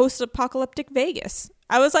to a post-apocalyptic Vegas.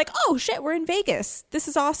 I was like, oh shit, we're in Vegas. This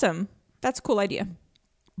is awesome. That's a cool idea.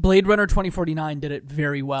 Blade Runner 2049 did it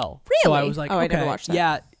very well. So I Really? was like, Oh, I okay, never watched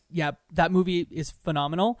that. yeah, that movie is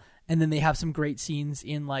phenomenal. And then they have some great scenes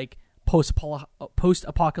in like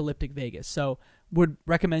post-apocalyptic Vegas. So would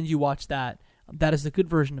recommend you watch that. That is the good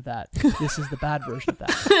version of that. This is the bad version of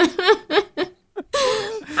that.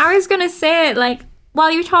 I was gonna say, like, while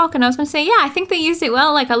you were talking, I was gonna say, yeah, I think they used it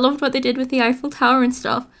well. Like, I loved what they did with the Eiffel Tower and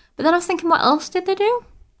stuff. But then I was thinking, what else did they do?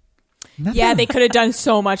 Nothing. Yeah, they could have done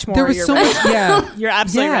so much more. There was You're so right. much. Yeah. You're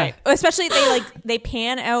absolutely Yeah. right. Especially they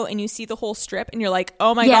pan out and you see the whole strip and you're like,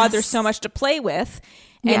 oh my Yes. god, there's so much to play with.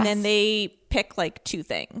 And Yes. then they pick like 2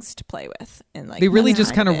 things to play with, and like They really that's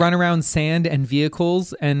just kind of it. run around sand and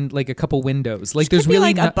vehicles and like a couple windows. Like Which there's could be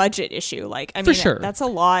really like a budget issue. Like, I For mean, sure. that's a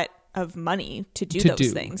lot of money to do To those do,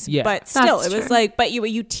 things. yeah. But still, That's it was true. like, but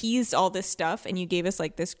you teased all this stuff and you gave us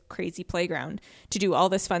like this crazy playground to do all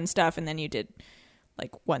this fun stuff, and then you did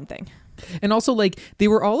like one thing. And also, like, they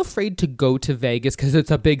were all afraid to go to Vegas because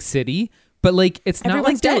it's a big city, but like, it's not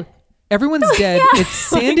Everyone's like they're- dead. Everyone's dead. It's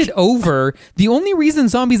sanded over. The only reason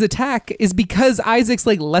zombies attack is because Isaacs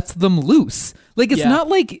like lets them loose. Like, it's Yeah. not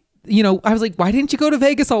like, you know, I was like, why didn't you go to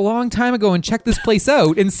Vegas a long time ago and check this place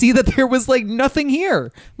out and see that there was like nothing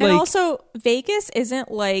here? And Like, also, Vegas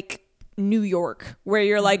isn't like New York, where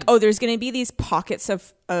you're like, oh, there's going to be these pockets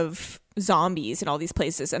of zombies in all these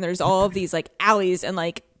places, and there's all of these like alleys and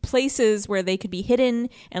like places where they could be hidden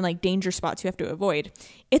and like danger spots you have to avoid.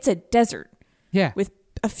 It's a desert yeah. with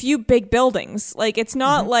a few big buildings. Like, it's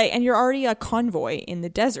not like, and you're already a convoy in the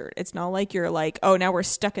desert. It's not like you're like, oh, now we're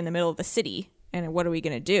stuck in the middle of the city and what are we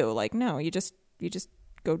going to do? Like, no, you just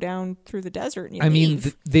go down through the desert and you I mean,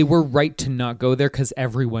 leave. they were right to not go there because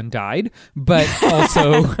everyone died, but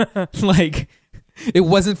also, like, it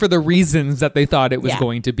wasn't for the reasons that they thought it was Yeah.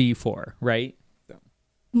 going to be for, right?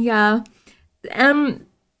 Yeah.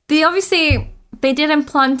 They didn't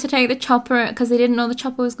plan to take the chopper because they didn't know the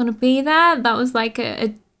chopper was going to be there. That was like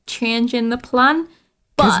a change in the plan.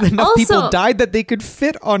 But Enough also, people died that they could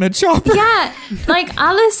fit on a chopper. yeah, like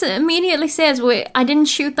Alice immediately says, "Wait, I didn't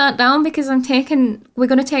shoot that down because we're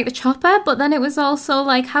going to take the chopper." But then it was also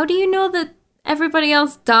like, how do you know that everybody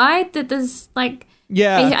else died? That there's like,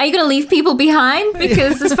 Yeah. are you going to leave people behind?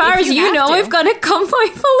 Because as far as You you have know, to. we've got a convoy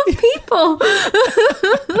full of people.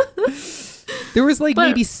 There was like But-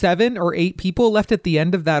 maybe 7 or 8 people left at the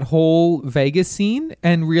end of that whole Vegas scene,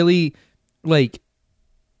 and really, like,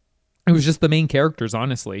 it was just the main characters,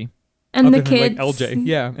 honestly. And Other the than, kids. like LJ,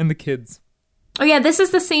 yeah, and the kids. Oh yeah, this is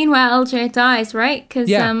the scene where LJ dies, right? Because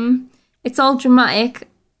Yeah. it's all dramatic.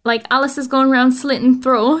 Like Alice is going around slitting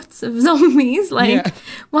throats of zombies. Like, Yeah.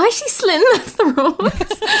 why is she slitting their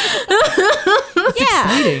throats?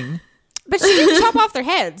 yeah. Eating. But she didn't chop off their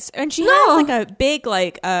heads, and she No. has like a big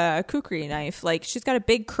kukri knife. Like, she's got a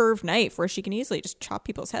big curved knife where she can easily just chop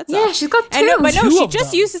people's heads off. Yeah, she's got And no, two. but no, Two she of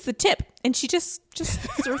just them. uses the tip, and she just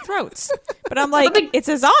slits their throats. But I'm like, it's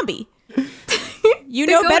a zombie. You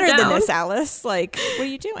They know go better than down. this, Alice. Like, what are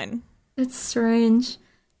you doing? It's strange.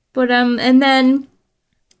 But and then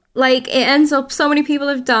like it ends up so many people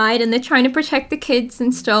have died and they're trying to protect the kids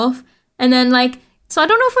and stuff. And then like, so I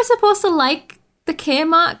don't know if we're supposed to like the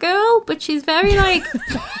Kmart girl, but she's very like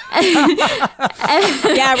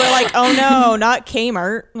Yeah, we're like, oh no, not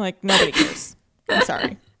Kmart. Like, nobody cares. I'm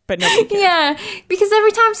sorry, but nobody cares. yeah, because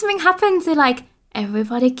every time something happens, they're like,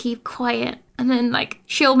 everybody keep quiet. And then like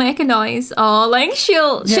she'll make a noise or like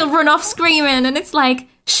she'll run off screaming and it's like,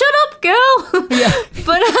 shut up, girl. Yeah.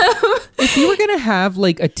 But If you were gonna have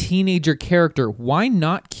like a teenager character, why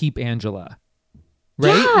not keep Angela?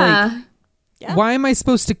 Right? yeah. Yeah. Why am I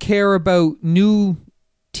supposed to care about new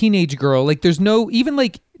teenage girl? Like, there's no, even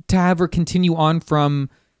like to have her continue on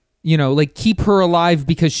from, you know, like keep her alive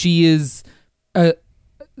because she is,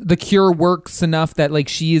 the cure works enough that like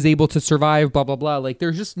she is able to survive, blah, blah, blah. Like,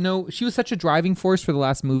 there's just no, she was such a driving force for the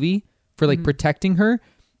last movie for like protecting her.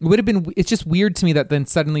 It would have been, it's just weird to me that then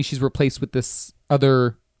suddenly she's replaced with this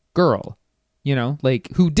other girl, you know, like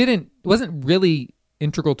who wasn't really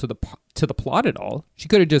integral to to the plot at all. She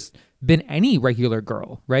could have just been any regular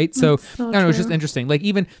girl, right? So I don't know, it's just interesting. Like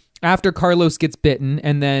even after Carlos gets bitten,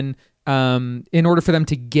 and then in order for them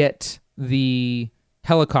to get the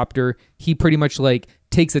helicopter, he pretty much like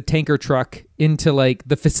takes a tanker truck into like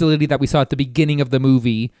the facility that we saw at the beginning of the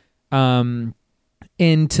movie,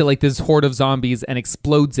 into like this horde of zombies, and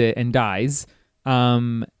explodes it and dies.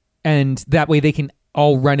 And that way they can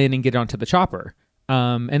all run in and get onto the chopper.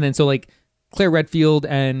 And then so like Claire Redfield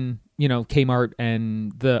and, you know, Kmart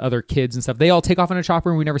and the other kids and stuff, they all take off on a chopper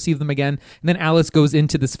and we never see them again. And then Alice goes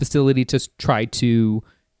into this facility to try to,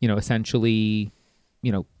 you know, essentially,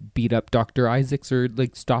 you know, beat up Dr. Isaacs or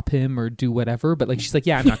like stop him or do whatever. But like, she's like,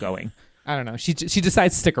 yeah, I'm not going. I don't know. She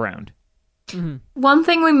decides to stick around. Mm-hmm. One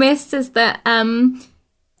thing we missed is that,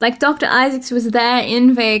 like Dr. Isaacs was there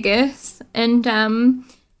in Vegas, and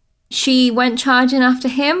she went charging after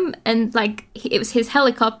him, and like it was his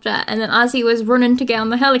helicopter, and then as he was running to get on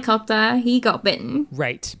the helicopter, he got bitten.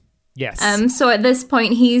 Right. Yes. So at this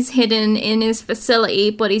point, he's hidden in his facility,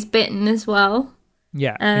 but he's bitten as well.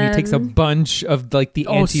 Yeah, and he takes a bunch of like the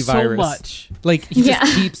antivirus. So much. Like he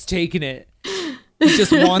just keeps taking it. He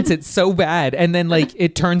just wants it so bad, and then like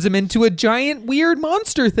it turns him into a giant weird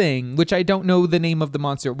monster thing, which I don't know the name of the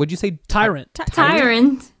monster. Would you say Tyrant?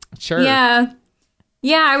 Tyrant. Sure. Yeah.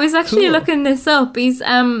 Yeah, I was actually looking this up. He's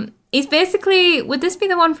basically, would this be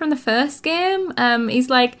the one from the first game? He's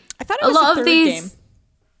like, I thought it was the third game.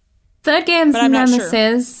 Third game's But I'm not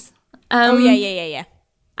Nemesis. Sure. Yeah.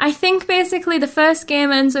 I think basically the first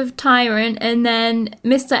game ends with Tyrant, and then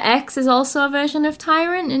Mr. X is also a version of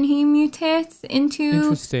Tyrant, and he mutates into...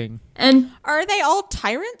 Interesting. And Are they all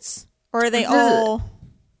tyrants? Or are they I all...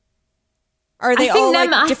 Are they think all I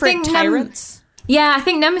like different think tyrants? yeah, I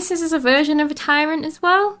think Nemesis is a version of a Tyrant as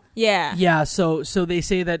well. Yeah. Yeah, so they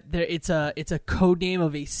say that it's a code name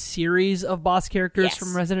of a series of boss characters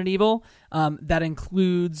from Resident Evil that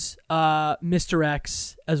includes Mr.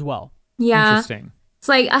 X as well. Yeah. Interesting. It's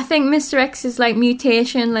like, I think Mr. X's like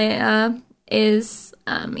mutation later is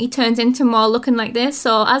he turns into more looking like this.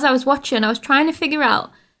 So as I was watching, I was trying to figure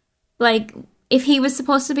out like if he was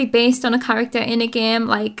supposed to be based on a character in a game,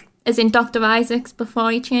 like as in Dr. Isaacs before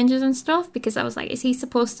he changes and stuff, because I was like, is he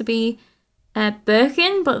supposed to be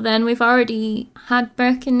Birkin? But then we've already had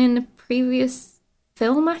Birkin in the previous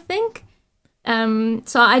film, I think.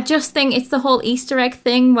 So I just think it's the whole Easter egg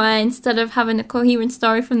thing where instead of having a coherent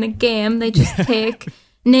story from the game, they just take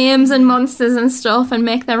names and monsters and stuff and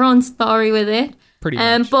make their own story with it. Pretty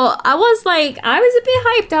much. But I was a bit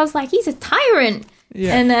hyped. I was like, he's a tyrant.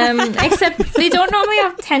 Yeah. And except they don't normally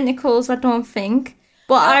have tentacles, I don't think.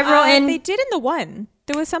 But I wrote in... They did in the one.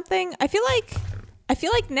 There was something... I feel like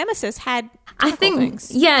Nemesis had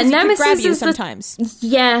things. Yeah, 'Cause he Nemesis could grab you is sometimes.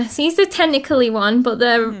 Yes, he's the technically one, but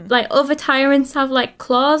the like other tyrants have like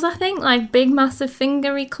claws, I think, like big massive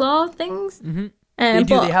fingery claw things. Mm-hmm. They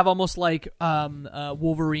do. They have almost like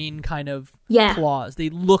Wolverine kind of claws. They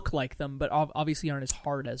look like them, but obviously aren't as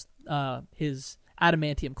hard as his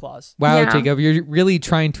adamantium claws. Wow, Yeah. Jacob, you're really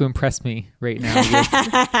trying to impress me right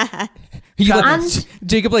now.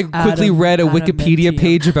 Jacob like quickly read a Wikipedia adamantium.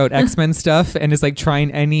 page about X-Men stuff and is like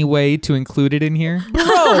trying any way to include it in here. Bro,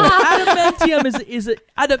 adamantium is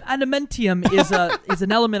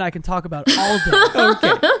an element I can talk about all day.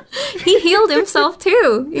 Okay. He healed himself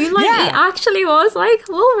too. He actually was like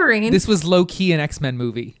Wolverine. This was low key an X-Men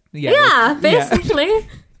movie. yeah, basically.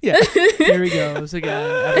 Yeah. Here he goes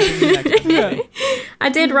again. I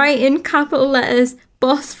did write in capital letters,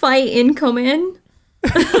 boss fight incoming.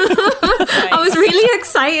 I was really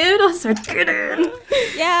excited. I was like, get in.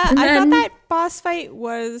 Yeah, And I then- thought that boss fight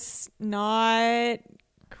was not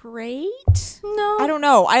great. No. I don't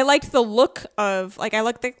know. I liked the look of I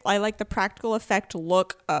like the practical effect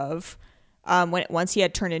look of once he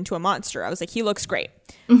had turned into a monster. I was like, he looks great.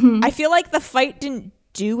 Mm-hmm. I feel like the fight didn't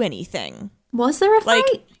do anything. Was there a Like,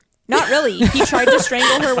 fight? not really. He tried to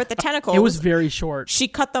strangle her with the tentacles. It was very short. She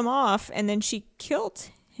cut them off and then she killed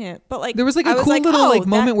him. But like There was like I a cool little like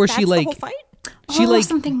moment where she that's the like whole fight? she Oh, like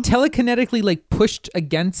something- telekinetically like pushed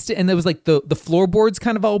against it, and there was like the floorboards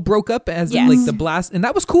kind of all broke up as in, Yes. like the blast, and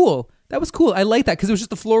that was cool. That was cool. I like that because it was just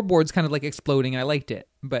the floorboards kind of like exploding. I liked it,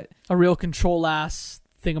 but A real control-ass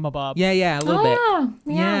thingamabob. yeah, a little bit.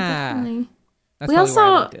 Yeah, definitely. That's We probably why I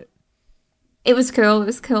also- liked it. It was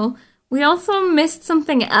cool. We also missed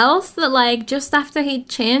something else that, like, just after he'd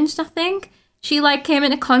changed, I think, she, like, came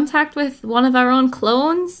into contact with one of our own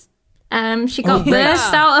clones. She got Oh, right.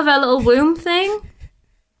 burst out of her little womb thing.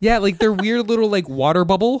 Yeah, like their weird little like water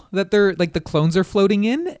bubble that they're like the clones are floating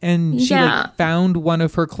in, and she like found one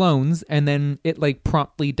of her clones, and then it like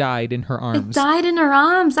promptly died in her It arms. died in her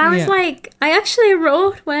arms. I was like, I actually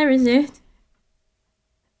wrote, where is it?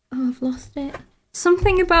 Oh, I've lost it.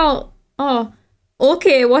 Something about,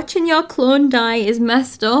 okay, watching your clone die is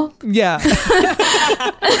messed up. Yeah.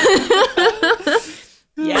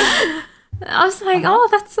 Yeah. I was like, oh,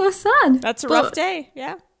 that's so sad. That's a rough day.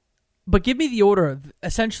 Yeah. But give me the order.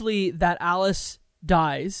 Essentially, that Alice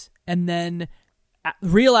dies, and then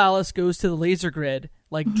real Alice goes to the laser grid,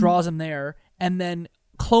 like draws him there, and then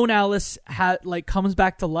clone Alice comes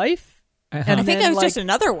back to life. Uh-huh. And I think then, it was just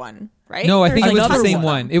another one, right? No, I think it was the another same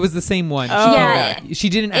one. one. It was the same one. Oh. Yeah. She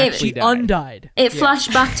didn't actually she die. undied. It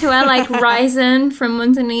flashed back to her, like, rising from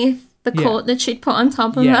underneath the Yeah. coat that she'd put on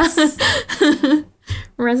top of Yes. her.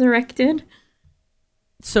 Resurrected.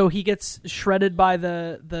 So he gets shredded by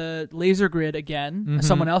the laser grid again. Mm-hmm.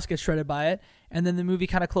 Someone else gets shredded by it. And then the movie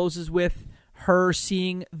kind of closes with her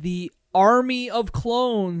seeing the army of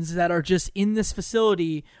clones that are just in this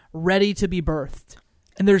facility ready to be birthed.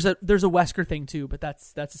 And there's a Wesker thing too, but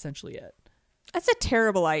that's essentially it. That's a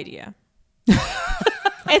terrible idea.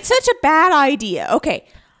 It's such a bad idea. Okay,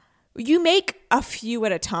 you make a few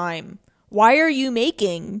at a time. Why are you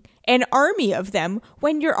making an army of them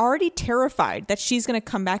when you're already terrified that she's going to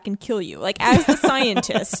come back and kill you? Like, as the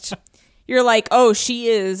scientist, you're like, oh, she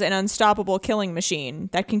is an unstoppable killing machine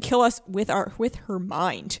that can kill us with her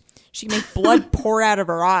mind. She can make blood pour out of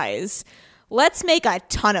her eyes. Let's make a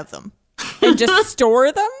ton of them and just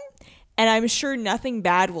store them. And I'm sure nothing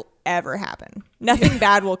bad will ever happen. Nothing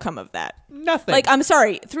bad will come of that. Nothing. Like, I'm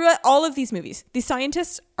sorry, throughout all of these movies, these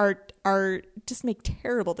scientists are just make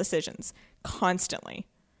terrible decisions constantly.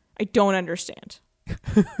 I don't understand.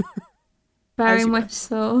 Very you much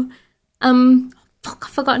so. Fuck,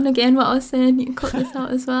 I've forgotten again what I was saying. You can cut this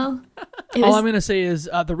out as well. All I'm going to say is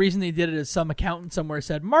the reason they did it is some accountant somewhere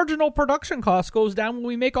said, marginal production cost goes down when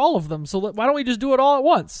we make all of them. So why don't we just do it all at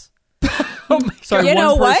once? Sorry, You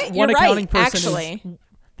know what? One You're accounting right, person actually.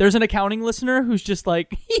 There's an accounting listener who's just like,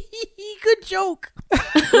 good joke.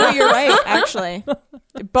 No, you're right, actually.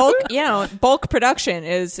 Bulk production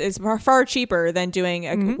is far cheaper than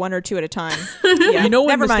doing one or two at a time. Yeah, You know when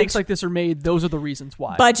never mistakes mind. like this are made, those are the reasons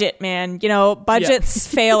why. Budget, man. Budgets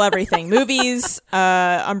fail everything. Movies,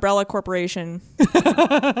 Umbrella Corporation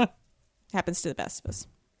happens to the best of us.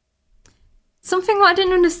 Something what I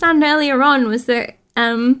didn't understand earlier on was that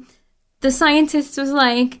the scientist was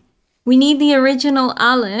like, we need the original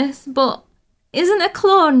Alice, but isn't a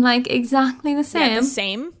clone like exactly the same? Yeah, the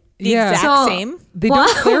same. The Yeah. exact So- same. They Wow.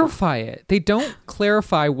 don't clarify it. They don't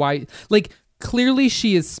clarify why. Like, clearly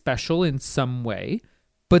she is special in some way,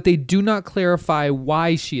 but they do not clarify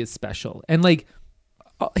why she is special. And, like,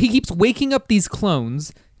 he keeps waking up these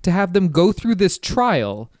clones to have them go through this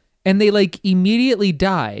trial, and they, like, immediately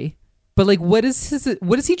die. But, like, what is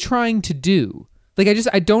he trying to do? Like,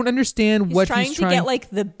 I don't understand what trying he's to get like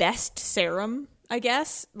the best serum, I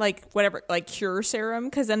guess, like whatever, like cure serum,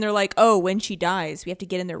 because then they're like, oh, when she dies, we have to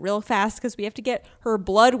get in there real fast because we have to get her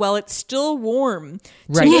blood while it's still warm to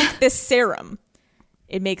Right. make this serum.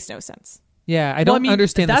 It makes no sense. Yeah, I don't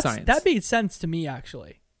understand the science. That made sense to me,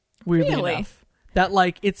 actually. Weirdly Really? enough. That,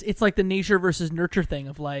 like, it's like the nature versus nurture thing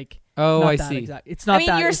of, like, Oh, not I that see. exact. It's not I mean,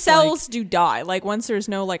 that. your it's cells like- do die. Like once there's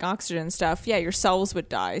no like oxygen and stuff, yeah, your cells would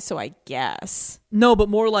die. So I guess. No, but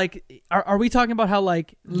more like, are we talking about how,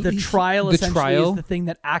 like, the trial The essentially trial? is the thing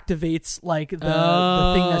that activates, like, the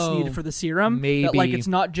thing that's needed for the serum? Maybe. That, like, it's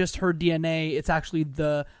not just her DNA, it's actually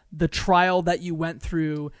the trial that you went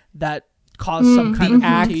through that caused some kind of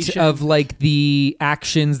act mutation. of like the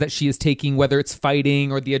actions that she is taking, whether it's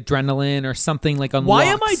fighting or the adrenaline or something like unlocks.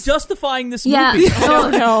 Why am I justifying this Yeah. movie? No,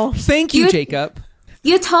 No. Thank you, You- Jacob.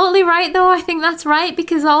 you're totally right, though. I think that's right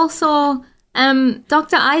because also,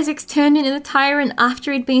 Dr. Isaacs turned into the tyrant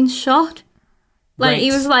after he'd been shot. Like he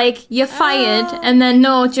Right. was like, "You're fired," and then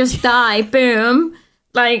no, just die. Boom.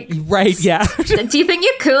 Like, Right? Yeah. do you think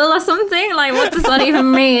you're cool or something? Like, what does that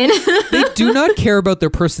even mean? They do not care about their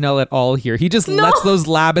personnel at all here. He just lets those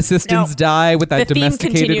lab assistants No. die with that The theme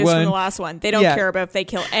domesticated continues from one. the last one. They don't Yeah. care about if they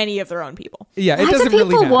kill any of their own people. Yeah, it Why do doesn't people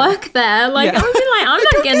really matter. work there? Like, Yeah. I would be like, I'm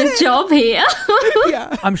not getting a job here.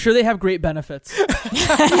 Yeah. I'm sure they have great benefits.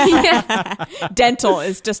 Dental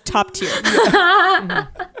is just top tier.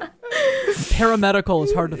 Paramedical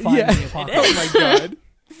is hard to find in the apocalypse. Oh my god.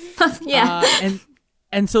 Yeah.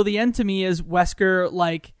 And so the end to me is Wesker,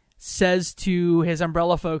 like, says to his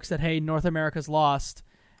Umbrella folks that, hey, North America's lost,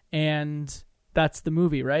 and that's the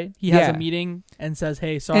movie, right? He has Yeah. a meeting and says,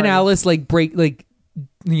 hey, sorry. And Alice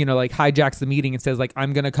like hijacks the meeting and says like,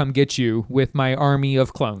 I'm going to come get you with my army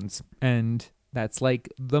of clones. And that's like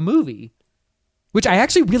the movie, which I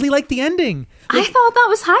actually really like the ending. I thought that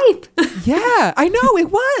was hype. Yeah, I know it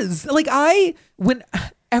was. Like when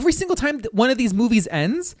every single time that one of these movies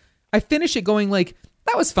ends, I finish it going like,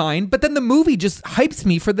 that was fine. But then the movie just hypes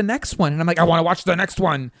me for the next one. And I'm like, I want to watch the next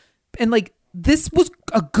one. And like, this was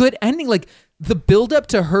a good ending. Like the build up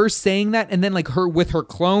to her saying that, and then like her with her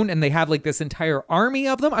clone, and they have like this entire army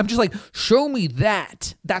of them. I'm just like, show me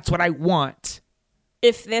that. That's what I want.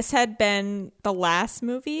 If this had been the last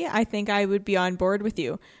movie, I think I would be on board with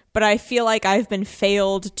you. But I feel like I've been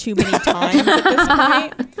failed too many times at this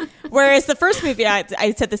point. Whereas the first movie,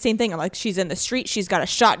 I said the same thing. I'm like, she's in the street. She's got a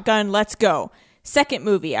shotgun. Let's go. Second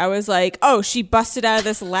movie, I was like, oh, she busted out of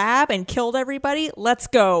this lab and killed everybody. Let's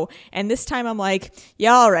go. And this time I'm like,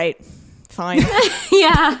 yeah, all right. Fine.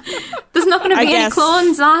 Yeah. There's not going to be any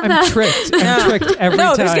clones, are there? I'm tricked every time.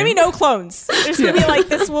 No, there's going to be no clones. There's going to be like,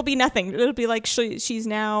 this will be nothing. It'll be like she's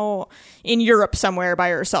now in Europe somewhere by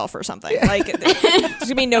herself or something. Like, there's going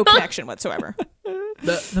to be no connection whatsoever.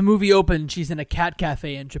 The movie opened, she's in a cat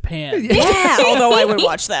cafe in Japan. Yeah, although I would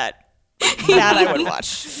watch that. That I would watch.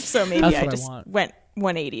 So maybe That's I what I just want. went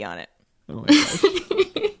 180 on it. Oh my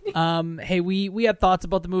gosh. Hey, we had thoughts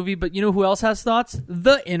about the movie, but you know who else has thoughts?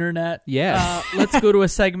 The internet. Yes. Let's go to a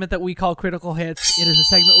segment that we call Critical Hits. It is a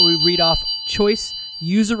segment where we read off choice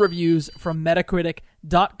user reviews from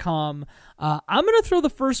Metacritic.com. I'm going to throw the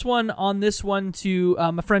first one on this one to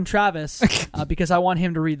my friend Travis because I want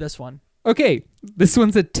him to read this one. Okay, this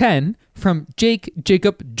one's a 10 from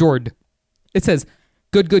Jacob Jord. It says,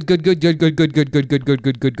 good.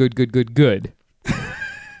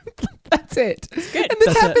 That's it. Good. And this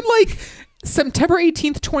That's happened like September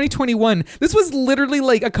 18th, 2021. This was literally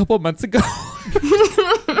like a couple months ago.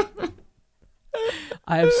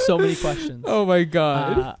 I have so many questions. Oh my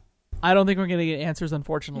God. I don't think we're going to get answers,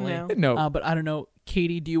 unfortunately. No. No. But I don't know.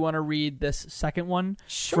 Katie, do you want to read this second one?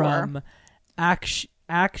 Sure. From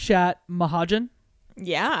Akshat Mahajan?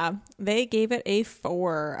 Yeah, they gave it a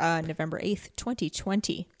 4, November 8th,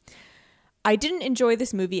 2020. I didn't enjoy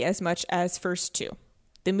this movie as much as first two.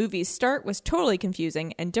 The movie's start was totally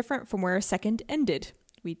confusing and different from where second ended.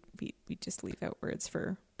 We just leave out words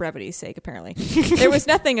for brevity's sake, apparently. There was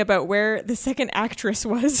nothing about where the second actress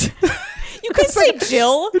was. You could say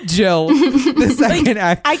Jill. Jill, the second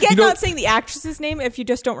act. I get not saying the actress's name if you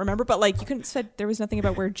just don't remember, but like you couldn't said there was nothing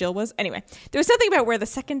about where Jill was. Anyway, there was nothing about where the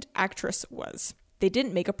second actress was. They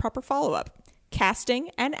didn't make a proper follow-up.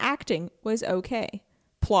 Casting and acting was okay.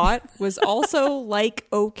 Plot was also like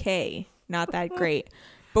okay. Not that great.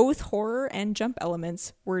 Both horror and jump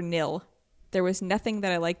elements were nil. There was nothing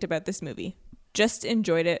that I liked about this movie. Just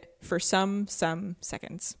enjoyed it for some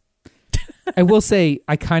seconds. I will say,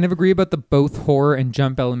 I kind of agree about the both horror and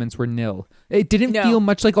jump elements were nil. It didn't feel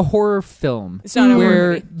much like a horror film. It's not a horror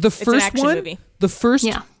where movie. The It's an first action one, movie. the first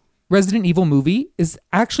Resident Evil movie is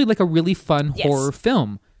actually like a really fun Yes. horror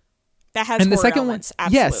film. That has And the horror second elements,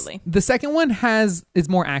 one, absolutely. yes, the second one is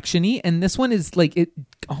more actiony, and this one is like it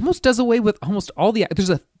almost does away with almost all the. There's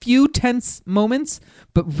a few tense moments,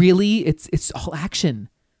 but really it's all action,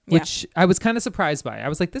 which I was kind of surprised by. I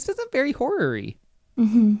was like, this isn't very horror-y.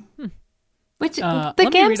 Mm-hmm. Which let the me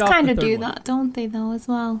games read off kind the of third do one. that, don't they? Though as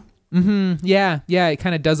well. Mm-hmm. Yeah, it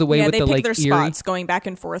kind of does away with they the pick like their eerie. spots going back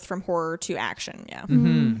and forth from horror to action. Yeah.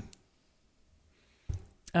 Mm-hmm.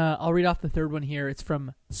 I'll read off the third one here. It's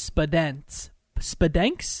from Spadanks.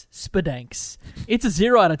 It's a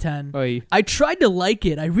 0 out of 10. Oy. I tried to like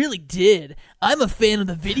it. I really did. I'm a fan of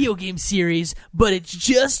the video game series, but it's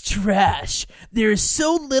just trash. There is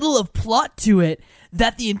so little of plot to it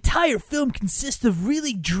that the entire film consists of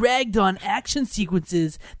really dragged on action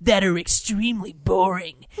sequences that are extremely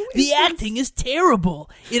boring. The acting is terrible.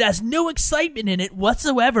 It has no excitement in it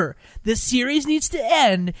whatsoever. This series needs to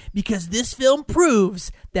end because this film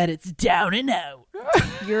proves that it's down and out.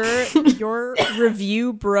 Your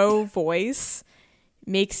review bro voice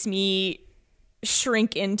makes me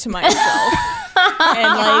shrink into myself. And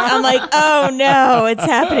I'm like, oh no, it's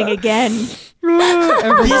happening again.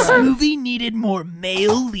 This movie needed more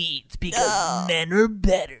male leads because men are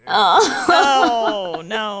better. Oh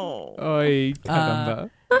no. Oy,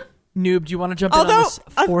 caramba. Noob, do you want to jump in on Although this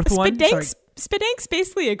fourth one? Sorry. Spadanks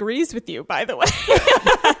basically agrees with you, by the way.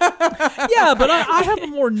 Yeah, but I have a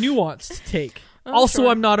more nuanced take. Also,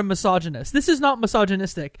 sure. I'm not a misogynist. This is not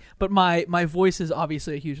misogynistic, but my voice is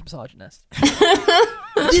obviously a huge misogynist.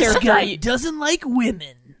 This guy doesn't like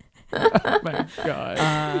women. Oh my God.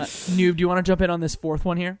 Noob, do you want to jump in on this fourth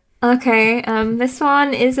one here? Okay, this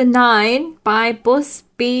one is a 9 by Bus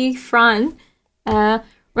B. Fran.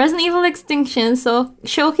 Resident Evil Extinction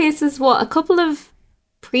showcases what a couple of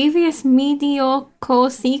previous mediocre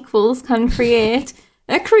sequels can create.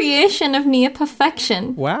 A creation of near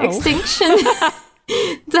perfection. Wow. Extinction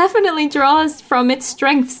definitely draws from its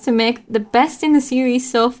strengths to make the best in the series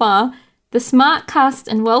so far. The smart cast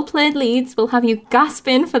and well-played leads will have you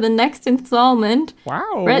gasping for the next installment.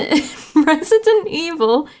 Wow. Resident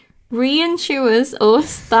Evil reassures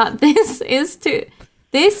us that this is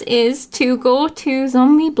to go to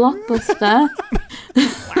zombie blockbuster.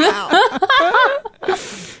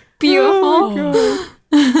 Beautiful.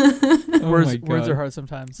 Words are hard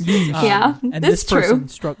sometimes. Yeah, and that's this person true.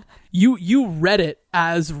 struck. You read it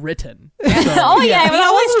as written. So, Oh yeah, but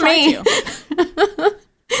that wasn't me. to.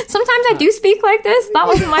 Sometimes I do speak like this. That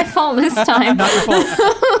wasn't my fault this time. not your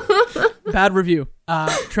fault. Bad review.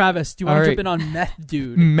 Travis, do you want All to right. jump in on Meth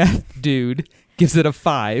Dude? Meth Dude gives it a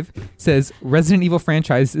 5. Says Resident Evil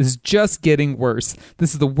franchise is just getting worse.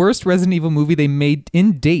 This is the worst Resident Evil movie they made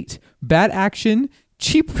in date. Bad action,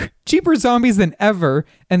 cheaper zombies than ever,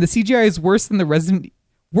 and the CGI is worse than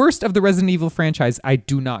worst of the Resident Evil franchise. I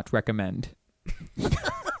do not recommend.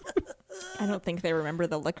 I don't think they remember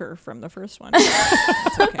the liquor from the first one.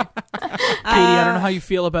 It's okay. Katie, I don't know how you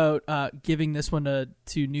feel about giving this one to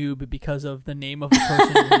Noob because of the name of the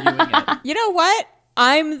person reviewing it. You know what?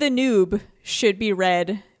 I'm the Noob should be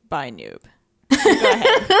read by Noob. Go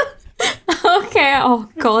ahead. Okay, oh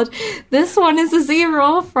god. This one is a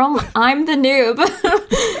 0 from I'm the Noob.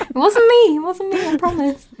 It wasn't me, I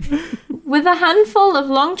promise. With a handful of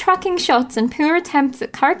long tracking shots and poor attempts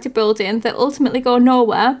at character building that ultimately go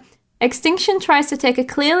nowhere, Extinction tries to take a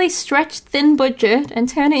clearly stretched thin budget and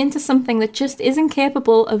turn it into something that just isn't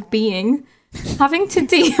capable of being. Having to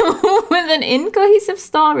deal with an incohesive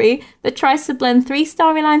story that tries to blend 3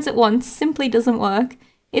 storylines at once simply doesn't work.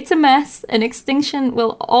 It's a mess, and Extinction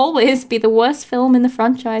will always be the worst film in the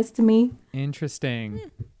franchise to me. Interesting.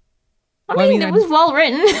 I mean, it was well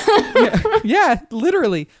written. Yeah,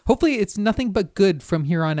 literally. Hopefully it's nothing but good from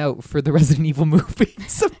here on out for the Resident Evil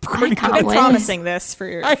movies. I can't I've been wait. promising this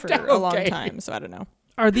for a long okay. time, so I don't know.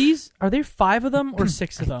 Are there 5 of them or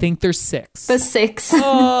 6 of them? I think there's 6. The 6.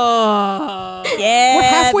 Oh. Yeah, We're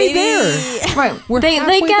halfway baby. there. Right. We're they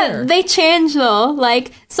halfway there. Mm-hmm. they change though.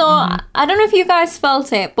 Like, so I don't know if you guys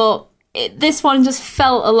felt it, but this one just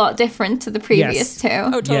felt a lot different to the previous two.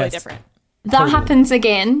 Oh, totally Yes. different. That happens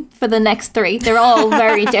again for the next 3. They're all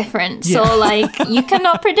very different. So, like, you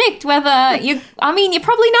cannot predict whether you're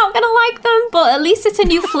probably not going to like them, but at least it's a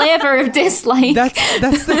new flavor of dislike.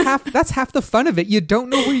 That's half the fun of it. You don't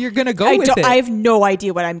know where you're gonna go with it. I have no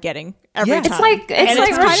idea what I'm getting every Yeah. time.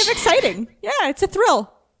 It's kind of exciting. Yeah, it's a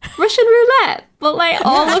thrill. Russian roulette, but like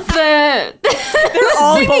all of the They're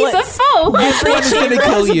all thingies are bullets. full. Which one is gonna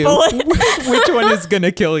kill you? bullet. Which one is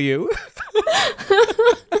gonna kill you?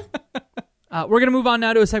 We're going to move on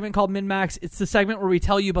now to a segment called Min Max. It's the segment where we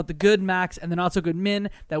tell you about the good Max and the not so good Min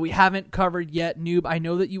that we haven't covered yet. Noob, I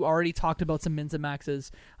know that you already talked about some Mins and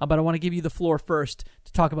Maxes, but I want to give you the floor first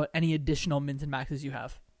to talk about any additional Mins and Maxes you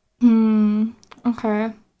have.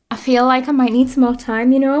 Okay. I feel like I might need some more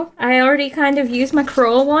time, you know? I already kind of used my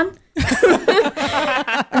Crow one.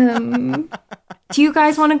 Do you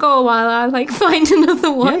guys want to go while I like find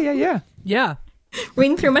another one? Yeah. Yeah.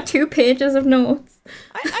 Reading through my 2 pages of notes.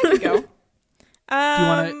 I can go.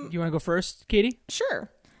 Do you want to go first, Katie?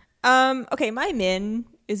 Sure. Okay, my min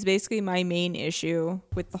is basically my main issue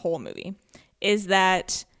with the whole movie is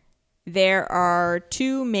that there are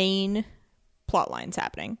 2 main plot lines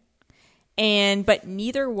happening. But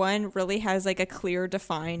neither one really has like a clear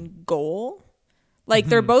defined goal. Like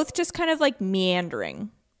they're both just kind of like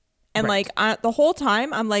meandering. And Right. the whole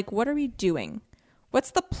time I'm like, what are we doing?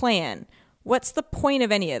 What's the plan? What's the point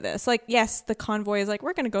of any of this? Like, yes, the convoy is like,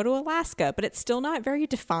 we're going to go to Alaska, but it's still not very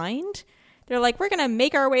defined. They're like, we're going to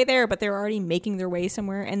make our way there, but they're already making their way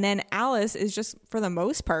somewhere. And then Alice is just, for the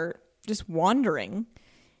most part, just wandering.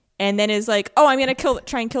 And then is like, oh, I'm going to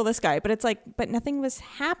try and kill this guy. But it's like, but nothing was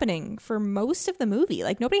happening for most of the movie.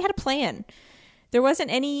 Like, nobody had a plan. There wasn't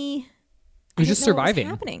any... It was just surviving.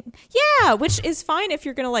 Happening. Yeah, which is fine if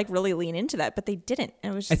you're going to like really lean into that, but they didn't.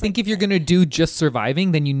 And it was just I think if you're gonna do just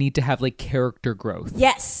surviving, then you need to have like character growth.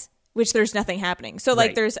 Yes, which there's nothing happening. So like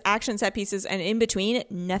Right. there's action set pieces and in between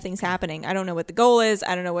nothing's happening. I don't know what the goal is.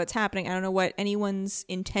 I don't know what's happening. I don't know what anyone's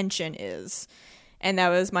intention is. And that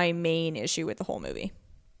was my main issue with the whole movie.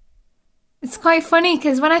 It's quite funny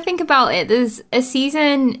because when I think about it, there's a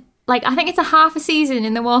season, like I think it's a half a season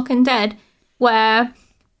in The Walking Dead where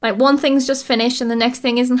like one thing's just finished and the next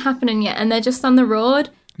thing isn't happening yet and they're just on the road.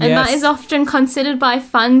 And Yes. that is often considered by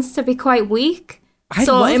fans to be quite weak. I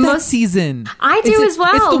So love it that must- season. I do as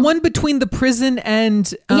well. It's the one between the prison and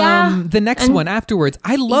the next and- one afterwards.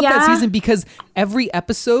 I love that Yeah. season because every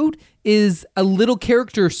episode is a little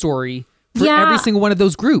character story for Yeah. every single one of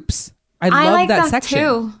those groups. I love like that that section.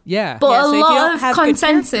 too. Yeah. But Yeah, a so if you lot don't of have good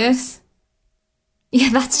consensus. Yeah,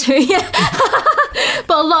 that's true. Yeah.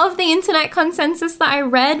 But a lot of the internet consensus that I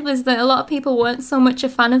read was that a lot of people weren't so much a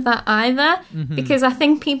fan of that either. Because I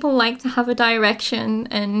think people like to have a direction.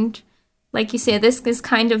 And like you say, this is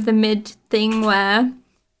kind of the mid thing where,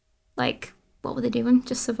 like, what were they doing?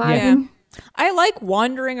 Just surviving? I like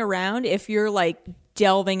wandering around if you're like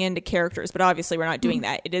delving into characters, but obviously we're not doing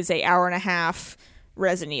that. It is a hour and a half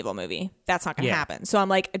Resident Evil movie. That's not going to happen. So I'm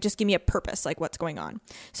like, just give me a purpose, like what's going on.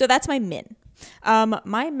 So that's my min.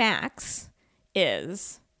 My max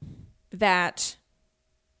is that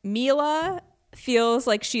Mila feels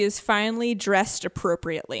like she is finally dressed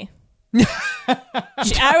appropriately.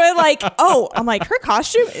 I would like, I'm like, her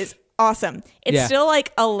costume is awesome. It's Yeah. still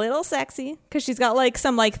like a little sexy because she's got like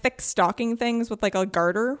some like thick stocking things with like a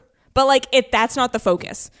garter. But like that's not the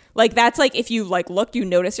focus. Like that's like if you like look, you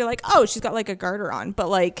notice you're like, oh, she's got like a garter on. But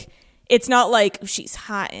like it's not like she's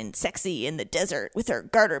hot and sexy in the desert with her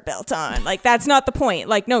garter belt on. Like that's not the point.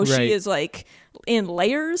 Like no, Right. she is like in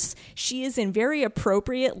layers. She is in very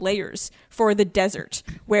appropriate layers for the desert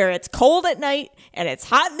where it's cold at night and it's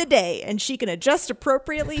hot in the day and she can adjust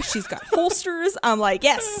appropriately. She's got holsters. I'm like,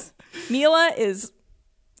 yes, Mila is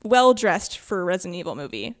well dressed for a Resident Evil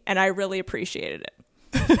movie and I really appreciated it.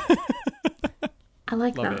 I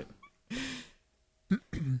like Love that.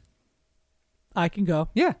 it. I can go.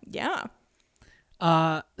 Yeah. Yeah.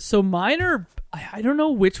 So mine are, I don't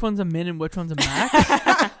know which one's a min and which one's a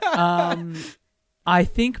max. I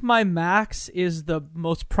think my max is the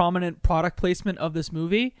most prominent product placement of this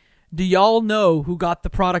movie. Do y'all know who got the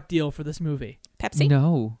product deal for this movie? Pepsi?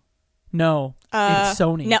 No. No, it's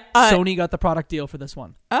Sony. no, Sony got the product deal for this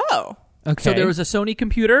one. Oh. Okay. So there was a Sony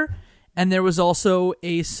computer, and there was also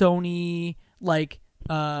a Sony like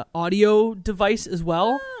audio device as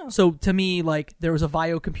well. So to me, like there was a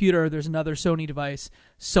Vio computer, there's another Sony device.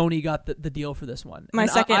 Sony got the deal for this one. My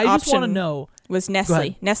And second I just want to option know. was Go Nestle.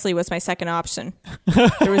 ahead. Nestle was my second option.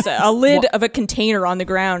 There was a lid of a container on the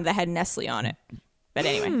ground that had Nestle on it. But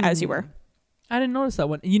anyway, as you were. I didn't notice that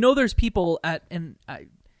one. You know, there's people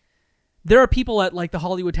there are people at like the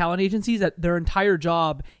Hollywood talent agencies that their entire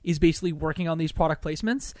job is basically working on these product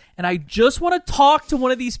placements. And I just want to talk to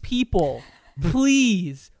one of these people.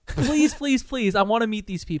 Please. I want to meet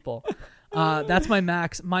these people. That's my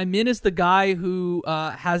max. My min is the guy who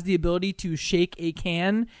has the ability to shake a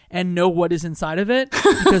can and know what is inside of it,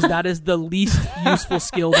 because that is the least useful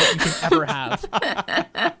skill that you can ever have.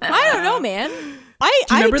 I don't know, man. Do you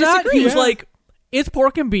I remember that? disagree. He was like, it's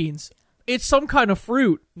pork and beans. It's some kind of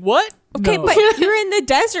fruit. What? Okay, No. but you're in the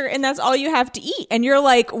desert and that's all you have to eat. And you're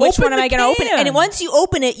like, which Open one am the I going to open? can. And once you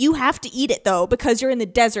open it, you have to eat it though, because you're in the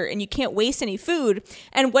desert and you can't waste any food.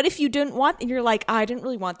 And what if you didn't want, and you're like, I didn't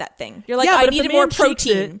really want that thing. You're like, Yeah, I but if the needed more man shakes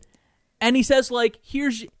protein. it, and he says like,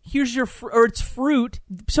 here's your or it's fruit.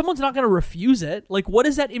 Someone's not going to refuse it. Like, what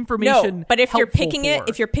is that information? No, but if you're helpful picking it, for?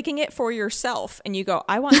 if you're picking it for yourself and you go,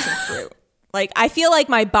 I want some fruit. Like, I feel like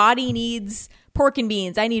my body needs pork and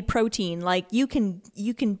beans. I need protein. Like, you can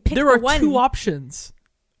pick there the are one. two options: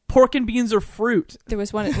 pork and beans or fruit. There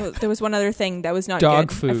was one other thing that was not Dog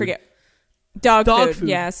good. food. I forget. Dog Dog food. food.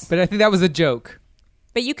 Yes. But I think that was a joke.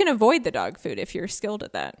 But you can avoid the dog food if you're skilled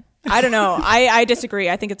at that. I don't know. I disagree.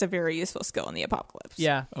 I think it's a very useful skill in the apocalypse.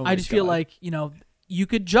 Yeah, Oh my I just feel God. like, you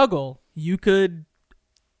could juggle, you could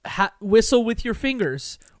whistle with your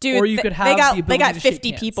fingers, Dude, or you could have they got the ability to shake 50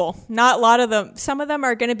 hands. people. Not a lot of them. Some of them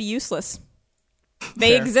are going to be useless.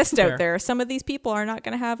 They Fair, exist fair. out there. Some of these people are not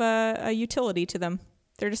going to have a utility to them.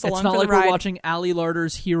 They're just It's along not for like the ride. we're watching Ali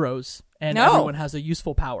Larder's Heroes, and No. everyone has a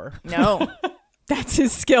useful power. No, that's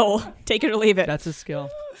his skill. Take it or leave it. That's a skill.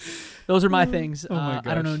 Those are my things. my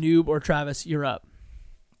I don't know, gosh. Noob or Travis, you're up.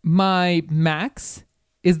 My max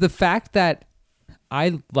is the fact that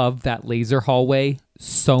I love that laser hallway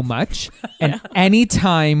so much. And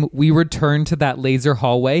anytime we return to that laser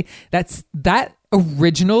hallway, that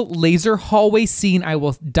original laser hallway scene, I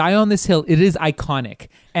will die on this hill. It is iconic.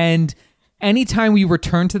 And anytime we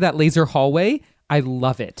return to that laser hallway, I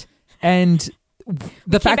love it. And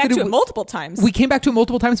the Came fact back that to it multiple times. we came back to it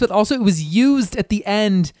multiple times, but also it was used at the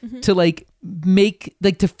end to like make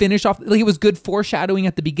like to finish off, like it was good foreshadowing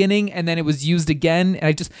at the beginning, and then it was used again. And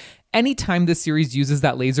I just, anytime this series uses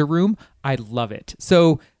that laser room, I love it.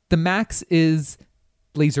 So the max is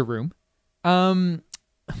laser room.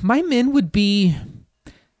 My min would be,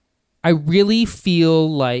 I really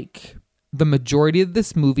feel like the majority of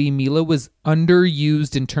this movie, Mila was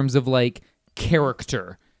underused in terms of like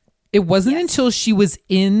character. It wasn't until she was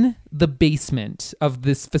in the basement of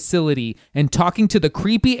this facility and talking to the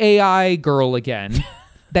creepy AI girl again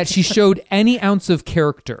that she showed any ounce of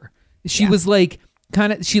character. She was like,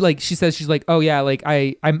 she says, she's like, oh yeah, like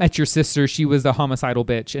I met your sister. She was a homicidal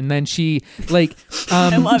bitch. And then she like,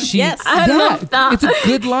 I love that. It's a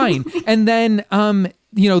good line. And then,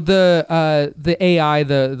 the AI,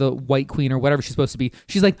 the White Queen or whatever she's supposed to be,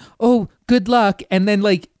 she's like, oh, good luck. And then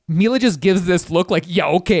like, Mila just gives this look like, yeah,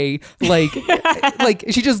 okay. Like, like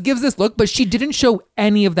she just gives this look, but she didn't show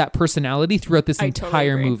any of that personality throughout this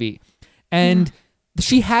entire movie. And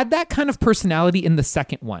she had that kind of personality in the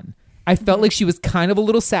second one. I felt like she was kind of a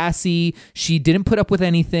little sassy. She didn't put up with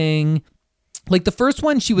anything. Like the first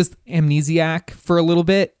one, she was amnesiac for a little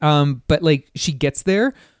bit. But like she gets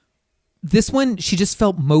there. This one, she just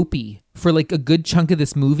felt mopey for like a good chunk of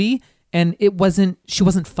this movie. And she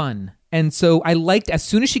wasn't fun. And so I liked, as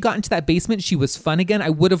soon as she got into that basement, she was fun again. I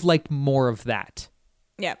would have liked more of that.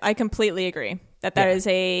 Yeah, I completely agree. That is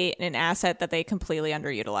an asset that they completely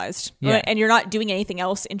underutilized. Yeah. And you're not doing anything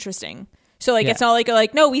else interesting. So like it's not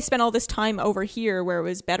like no, we spent all this time over here where it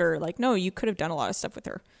was better. Like no, you could have done a lot of stuff with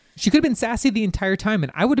her. She could have been sassy the entire time,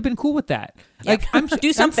 and I would have been cool with that. Yeah. Like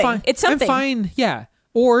do something. I'm fine. It's something. I'm fine. Yeah.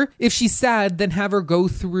 Or if she's sad, then have her go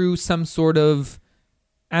through some sort of,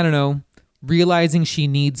 I don't know, realizing she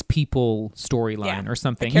needs people storyline or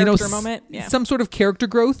something. A character moment. Yeah. Some sort of character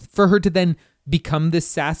growth for her to then become this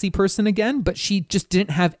sassy person again. But she just didn't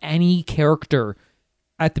have any character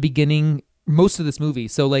at the beginning, most of this movie.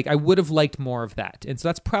 So like I would have liked more of that. And so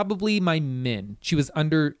that's probably my min. She was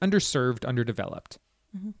underserved, underdeveloped.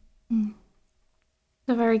 Mm-hmm.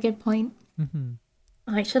 That's a very good point. Mm-hmm.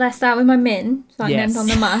 All right, should I start with my min? So I can end on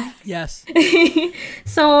the mark. Yes.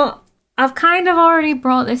 So I've kind of already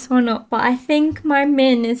brought this one up, but I think my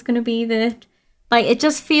min is going to be that, like, it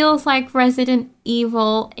just feels like Resident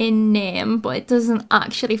Evil in name, but it doesn't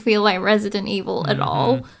actually feel like Resident Evil at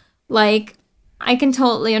all. Like, I can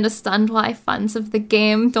totally understand why fans of the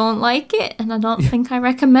game don't like it, and I don't think I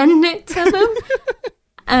recommend it to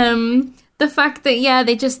them. The fact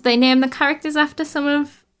that, they name the characters after some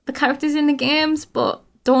of the characters in the games, but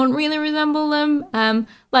don't really resemble them.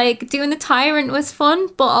 Like, doing the Tyrant was fun,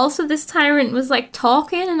 but also this Tyrant was, like,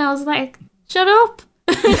 talking, and I was like, shut up.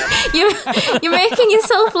 You're making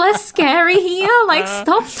yourself less scary here. Like,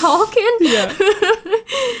 stop talking. Yeah.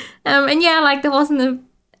 And yeah, like, there wasn't a...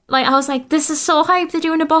 Like, I was like, this is so hyped, they're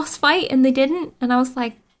doing a boss fight, and they didn't. And I was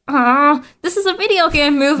like, this is a video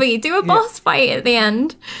game movie. Do a boss fight at the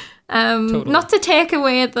end. Totally. Not to take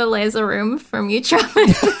away the laser room from you,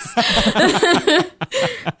 Travis.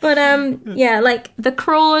 But, like, the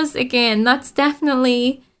crows, again, that's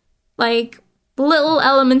definitely, like, little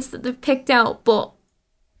elements that they've picked out, but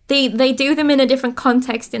they do them in a different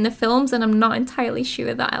context in the films, and I'm not entirely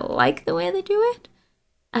sure that I like the way they do it.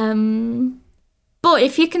 But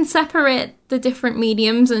if you can separate the different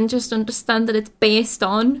mediums and just understand that it's based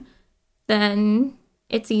on, then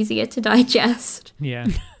it's easier to digest. Yeah.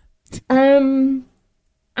 And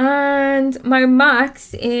my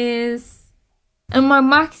max is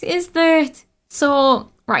that,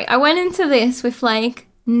 so, right, I went into this with, like,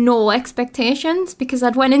 no expectations, because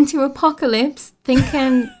I'd went into Apocalypse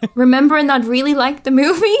thinking, remembering I'd really liked the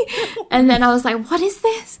movie, and then I was like, what is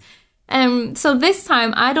this? So this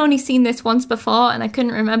time, I'd only seen this once before, and I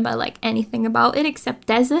couldn't remember, like, anything about it except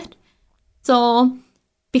desert. So,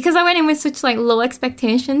 because I went in with such, like, low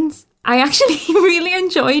expectations, I actually really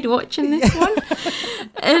enjoyed watching this one.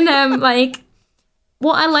 And, like,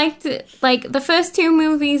 what I liked, like, the first two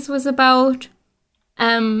movies was about,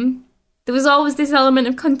 there was always this element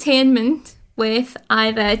of containment with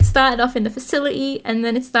either it started off in the facility and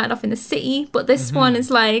then it started off in the city, but this one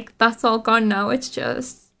is like, that's all gone now, it's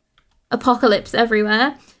just apocalypse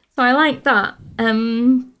everywhere. So I like that.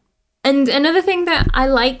 And another thing that I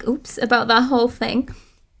like, about that whole thing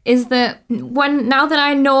is that now that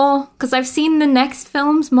I know, because I've seen the next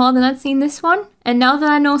films more than I'd seen this one, and now that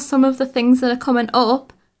I know some of the things that are coming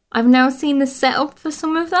up, I've now seen the setup for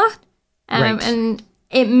some of that. Right. And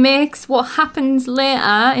it makes what happens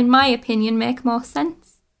later, in my opinion, make more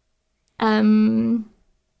sense. Yeah.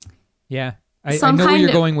 I know where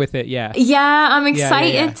you're going with it, yeah. Yeah, I'm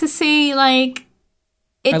excited to see, like,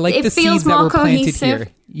 I like it the feels seeds that more were planted cohesive. here.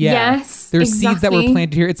 Yeah. Yes, There's seeds that were exactly.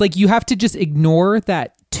 planted here. It's like you have to just ignore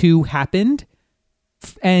that 2 happened,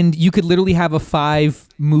 and you could literally have a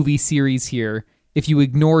 5-movie series here if you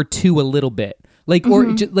ignore 2 a little bit. Like,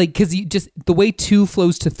 or just, like, because you just, the way 2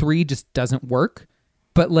 flows to 3 just doesn't work.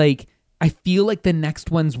 But, like, I feel like the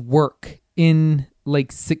next ones work in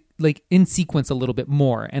like in sequence a little bit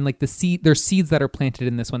more, and like there's seeds that are planted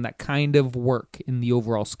in this one that kind of work in the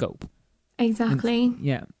overall scope. Exactly.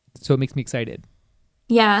 Yeah, so it makes me excited.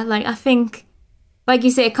 Yeah, like I think, like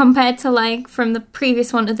you say, compared to like from the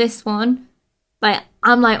previous one to this one, like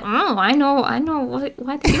I'm like, oh, I know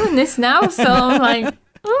why they're doing this now. So I'm like,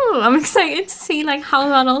 oh, I'm excited to see like how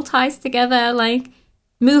that all ties together, like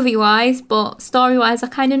movie wise, but story wise, I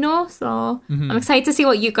kind of know. So I'm excited to see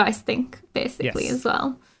what you guys think, basically, Yes. as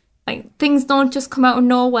well. Like things don't just come out of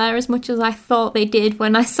nowhere as much as I thought they did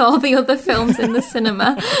when I saw the other films in the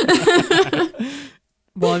cinema.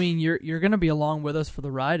 Well, I mean, you're gonna be along with us for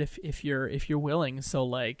the ride if you're willing. So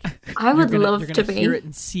like, I would love you're to gonna be. hear it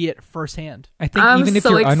and see it firsthand. I think I'm even if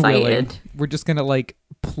so you're unwilling, excited. we're just gonna like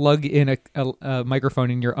plug in a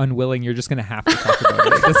microphone, and you're unwilling. You're just gonna have to talk about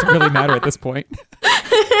it. It doesn't really matter at this point.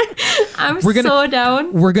 I'm so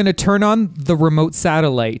down. We're gonna turn on the remote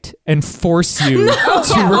satellite and force you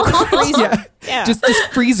to record. Yeah. Just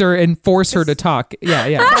freeze her and force her to talk.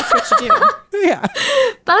 Yeah. That's what you do. Yeah.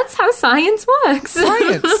 That's how science works.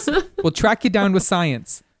 Science. We'll track you down with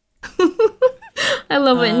science. I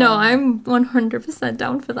love it. No, I'm 100%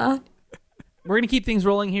 down for that. We're going to keep things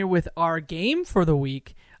rolling here with our game for the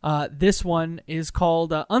week. This one is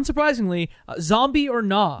called, unsurprisingly, Zombie or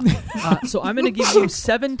Nah. So I'm going to give you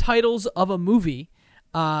 7 titles of a movie,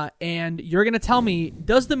 and you're going to tell me,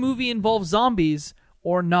 does the movie involve zombies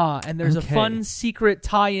or nah? And there's a fun secret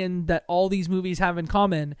tie-in that all these movies have in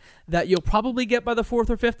common that you'll probably get by the 4th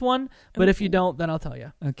or 5th one, but if you don't, then I'll tell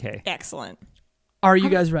you. Okay. Excellent. Are you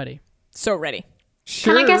guys ready? So ready.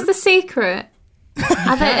 Sure. Can I guess the secret?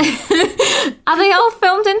 Are they all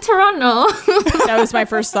filmed in Toronto? That was my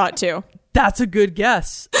first thought too. That's a good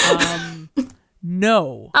guess.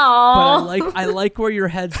 No. Oh, But I like where your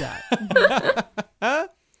head's at.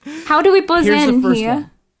 how do we buzz Here's in the first here?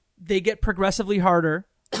 one. They get progressively harder.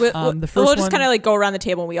 We'll, The first we'll just one- kind of like go around the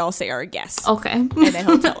table and we all say our guess. Okay. And then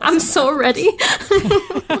he'll tell us. I'm so ready.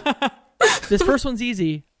 This first one's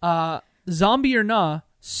easy. Zombie or Nah,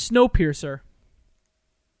 Snowpiercer.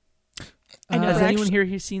 Has anyone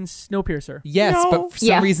here seen Snowpiercer? Yes, No. but for some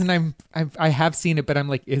Yes. reason I have seen it, but I'm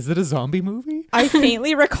like, is it a zombie movie? I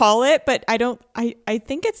faintly recall it, but I don't. I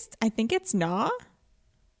think it's nah.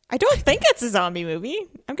 I don't think it's a zombie movie.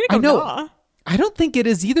 I'm gonna go I know. nah. I don't think it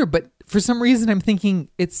is either, but for some reason I'm thinking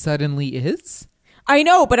it suddenly is. I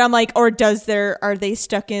know, but I'm like, or are they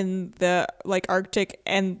stuck in the like Arctic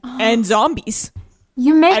and zombies?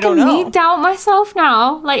 You're I don't making me know. doubt myself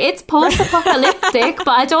now. Like, it's post-apocalyptic, but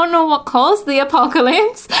I don't know what caused the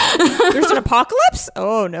apocalypse. There's an apocalypse?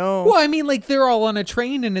 Oh no. Well, I mean, like they're all on a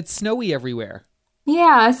train and it's snowy everywhere.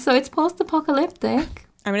 Yeah, so it's post-apocalyptic.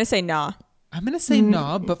 I'm gonna say nah. I'm gonna say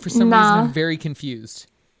nah, but for some nah. reason I'm very confused.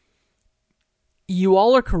 You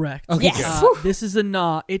all are correct. Okay, Yes. good. This is a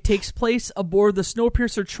nah. It takes place aboard the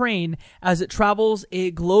Snowpiercer train as it travels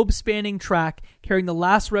a globe-spanning track carrying the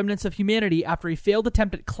last remnants of humanity after a failed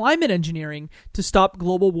attempt at climate engineering to stop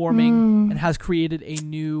global warming and has created a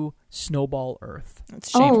new snowball Earth. That's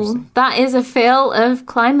a shame. Oh, that is a fail of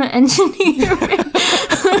climate engineering.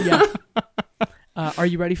 Yeah. Are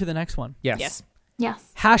you ready for the next one? Yes. Yes.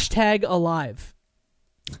 Yes. Hashtag Alive.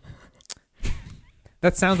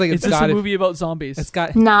 That sounds like Is it's this got a movie about zombies? It's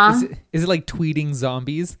got Nah. Is it like tweeting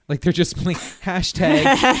zombies? Like they're just like hashtag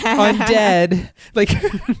undead. Like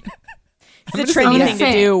It's a gonna trendy say thing to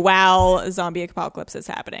yes. do while a zombie apocalypse is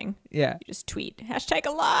happening. yeah. You just tweet hashtag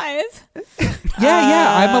alive.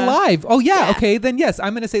 Yeah, I'm alive. Oh yeah, yeah. okay, then yes,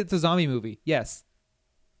 I'm gonna say it's a zombie movie. Yes.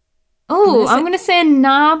 Oh, I'm I'm going to say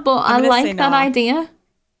nah, but I gonna like say that nah. idea.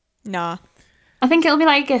 Nah. I think it'll be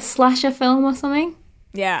like a slasher film or something.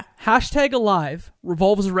 Yeah. Hashtag Alive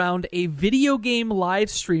revolves around a video game live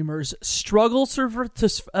streamer's struggle for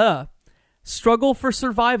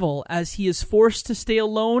survival as he is forced to stay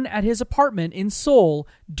alone at his apartment in Seoul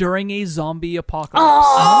during a zombie apocalypse.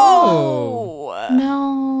 Oh.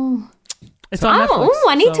 No. It's on Netflix. Oh,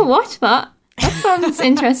 I need so- to watch that. That sounds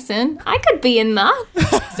interesting. I could be in that.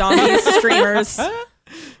 Zombies, streamers.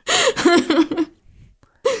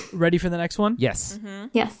 Ready for the next one? Yes.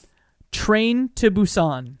 Yes. Train to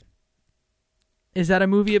Busan. Is that a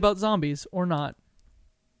movie about zombies or not?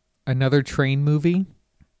 Another train movie.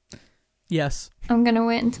 Yes. I'm going to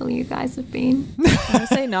wait until you guys have been. I'm gonna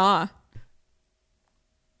say nah.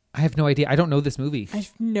 I have no idea. I don't know this movie. I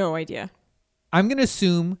have no idea. I'm gonna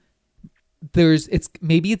assume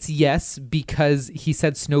maybe it's yes because he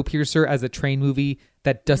said Snowpiercer as a train movie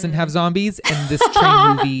that doesn't have zombies, and this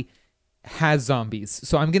train movie has zombies.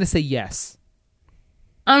 So I'm gonna say yes.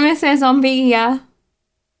 I'm going to say zombie, yeah.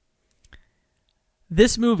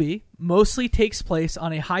 This movie, mostly takes place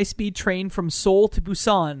on a high-speed train from Seoul to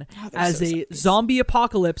Busan as so a 70s. zombie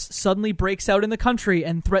apocalypse suddenly breaks out in the country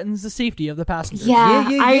and threatens the safety of the passengers. Yeah,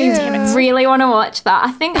 yeah. I really want to watch that.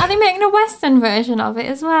 I think, are they making a Western version of it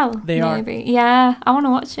as well? They are. Maybe. Yeah, I want to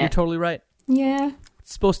watch You're it. totally right. Yeah.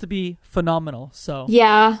 It's supposed to be phenomenal. So,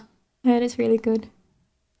 Yeah. I heard it's really good.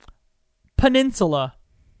 Peninsula.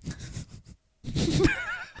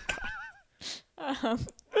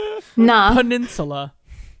 Nah, Peninsula.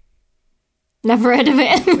 never heard of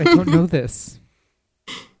it. I don't know this.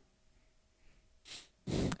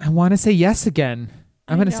 I want to say yes again.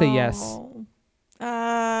 I'm going to say yes.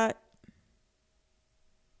 I'm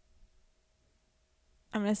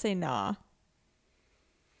gonna say nah.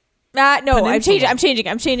 No, I'm Peninsula. changing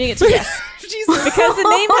it to yes. Because the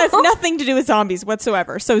name has nothing to do with zombies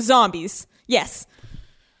whatsoever. So zombies, yes.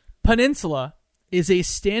 Peninsula is a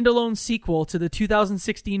standalone sequel to the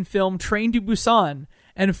 2016 film Train to Busan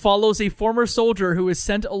and follows a former soldier who is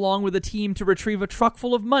sent along with a team to retrieve a truck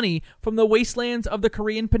full of money from the wastelands of the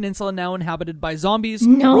Korean peninsula now inhabited by zombies,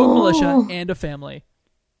 No. rogue militia, and a family.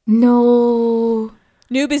 No.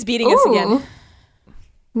 Noob is beating us again. Ooh.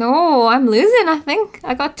 No, I'm losing, I think.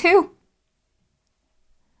 I got 2.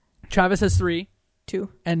 Travis has 3 2.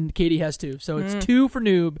 and Katie has 2. So it's 2 for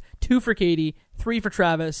Noob, 2 for Katie, 3 for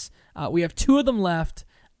Travis. We have 2 of them left.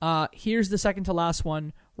 Here's the second to last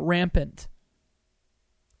one. Rampant.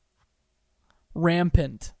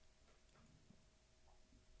 Rampant.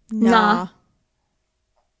 Nah.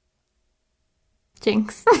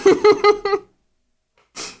 Jinx.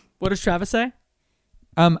 What does Travis say?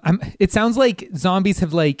 It sounds like zombies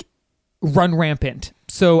have like run rampant.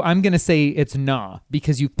 So I'm going to say it's nah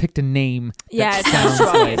because you picked a name. That Yeah, it sounds sounds too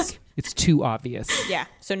obvious. like it's too obvious. Yeah,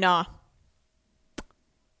 so nah.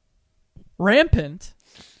 Rampant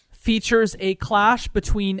features a clash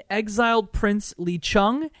between exiled Prince Li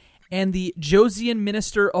Chung and the Joseon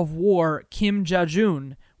Minister of War Kim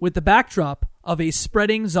Ja-jun with the backdrop of a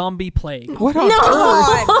spreading zombie plague. What on Come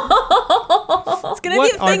earth? on. It's gonna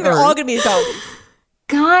What be the on thing. They're earth? all gonna be zombies.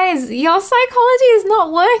 Guys, your psychology is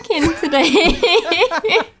not working today.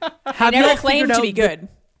 Have Never y'all claimed figured to be out good.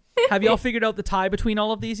 Have y'all figured out the tie between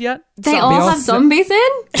all of these yet? They all have zombies in?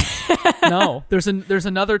 No, there's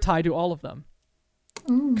another tie to all of them.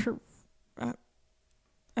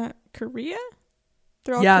 Korea?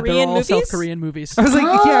 They're all Yeah, Korean they're all movies? South Korean movies. I was like, yeah,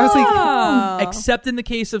 I was like, Oh. Except in the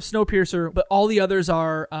case of Snowpiercer, but all the others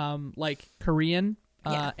are like Korean,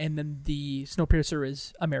 Yeah. and then the Snowpiercer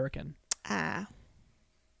is American. Ah.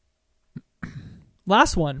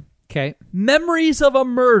 Last one, okay. Memories of a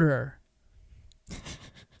Murder.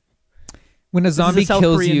 When a zombie South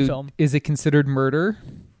kills Korean you, film. is it considered murder?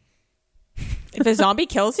 If a zombie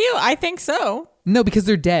kills you, I think so. No, because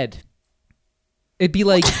they're dead. It'd be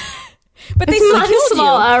like, But they It's still killed you.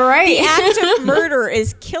 manslaughter, right? The act of murder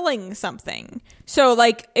is killing something. So,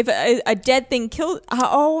 like, if a dead thing killed,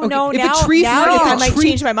 Okay, no, if a now, tree now fell- if I a might tree-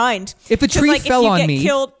 change my mind. if a 'Cause, tree like, if fell you on get me,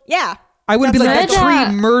 killed, yeah, I wouldn't be That's like, like-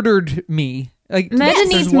 that Murder. tree murdered me. Like, Murder There's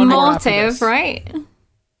needs one more after motive, this. right?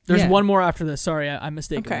 There's Yeah. one more after this. Sorry, I'm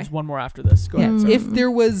mistaken. Okay. There's one more after this. Go yeah, ahead. Sorry. if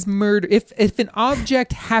there was murder, if an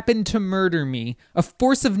object happened to murder me, a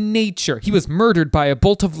force of nature, he was murdered by a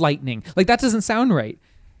bolt of lightning. Like, that doesn't sound right.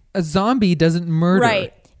 A zombie doesn't murder.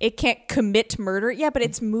 right. It can't commit murder. Yeah, but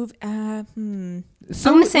it's So I'm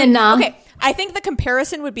gonna say nah. Okay, I think the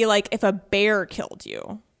comparison would be like if a bear killed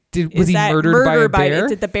you. was he that murdered by murder a bear?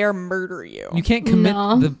 Did the bear murder you? You can't commit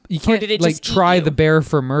No. you can't did it like just eat try you? the bear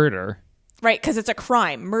for murder. Right, because it's a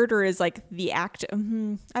crime. Murder is like the act.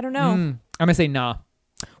 I don't know. I'm gonna say nah.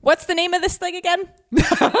 What's the name of this thing again?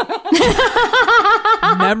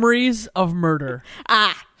 Memories of Murder.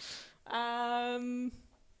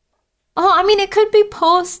 Oh, I mean, it could be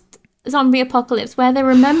post zombie apocalypse where they're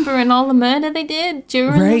remembering all the murder they did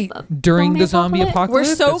during During the zombie apocalypse.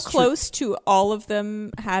 We're so That's true. close to all of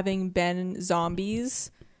them having been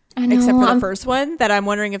zombies, I know, except for the I'm- first one, that I'm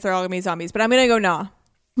wondering if they're all gonna be zombies. But I'm gonna go nah.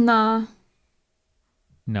 Nah.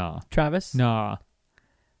 Nah. Travis. Nah.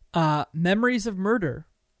 Memories of Murder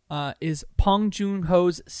is Bong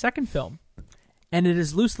Joon-ho's second film, and it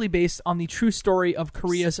is loosely based on the true story of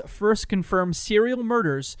Korea's first confirmed serial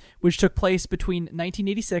murders, which took place between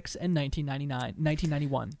 1986 and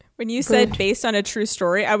 1991. When you said based on a true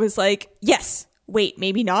story, I was like, yes. Wait,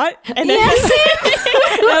 maybe not. And then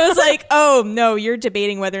I was like, oh no, you're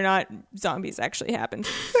debating whether or not zombies actually happened.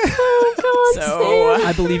 Oh, God, So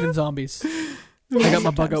I believe in zombies. I got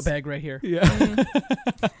my bug out bag right here. Yeah.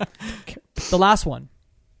 The last one,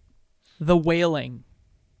 The Wailing.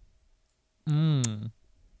 The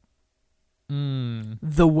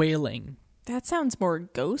Wailing. that sounds more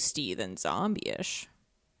ghosty than zombie-ish.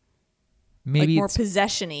 Maybe more it's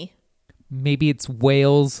possession-y. maybe it's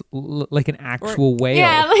whales, like an actual whale.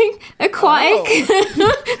 Yeah, like aquatic.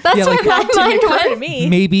 That's Yeah, where like- my mind Occurred to went.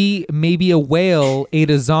 me. Maybe a whale ate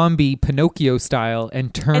a zombie Pinocchio style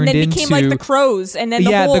and turned And then into became like the crows, and then the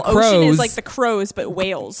Yeah, whole the ocean crows. is like the crows, but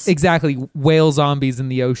whales. exactly whale zombies in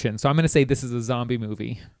the ocean. So I'm gonna say this is a zombie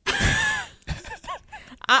movie.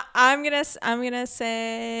 I'm gonna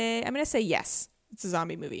say yes. It's a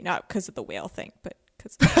zombie movie, not because of the whale thing, but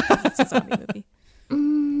because it's a zombie movie.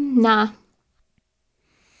 Nah.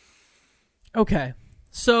 Okay,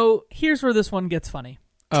 so here's where this one gets funny.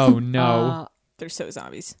 Oh no! They're so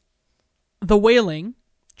zombies. The Wailing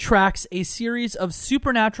tracks a series of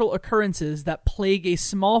supernatural occurrences that plague a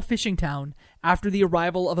small fishing town after the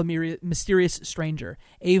arrival of a mysterious stranger.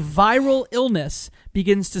 A viral illness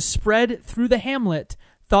begins to spread through the hamlet,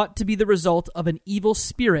 thought to be the result of an evil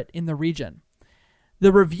spirit in the region.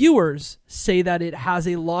 The reviewers say that it has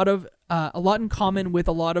a lot in common with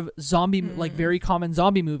a lot of zombie, like very common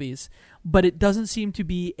zombie movies, but it doesn't seem to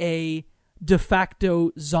be a de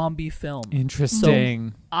facto zombie film.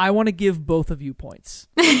 Interesting. I want to give both of you points.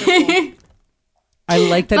 I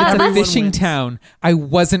like that it's a Everyone fishing wins. town. I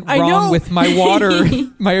wasn't I wrong know. with my water,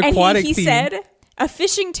 my aquatic And he theme. said a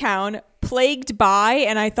fishing town plagued by,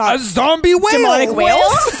 and I thought a zombie whale. demonic whales.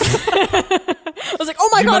 I was like, oh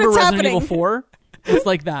my Do you god, remember it's Resident happening. Evil 4? It's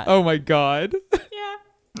like that. Oh my god! Yeah,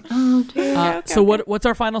 Oh, dear. okay, So okay. what's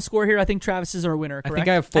our final score here? I think Travis is our winner, I correct? think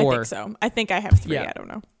I have I 4. think so. I think I have 3. Yeah. I don't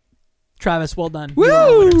know. Travis, well done. Woo! You're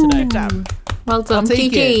our winner today. Good job. Well done,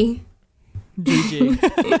 take GG.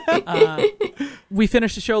 GG. We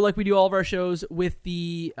finish the show like we do all of our shows with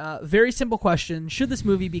the very simple question: should this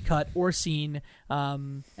movie be cut or seen,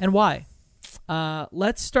 and why?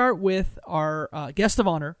 Let's start with our guest of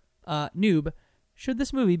honor, Noob. Should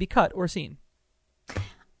this movie be cut or seen?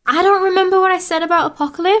 I don't remember what I said about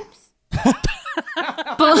Apocalypse.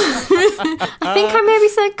 But I think I maybe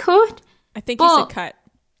said cut. I think you But- said cut.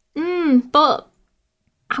 But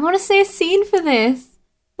I want to say a scene for this.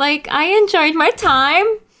 Like, I enjoyed my time.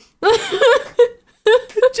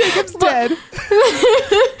 Jacob's dead.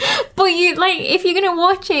 But you, like, if you're gonna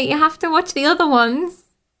watch it, you have to watch the other ones,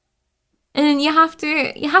 and then you have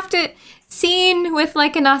to scene with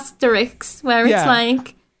like an asterisk where it's Yeah.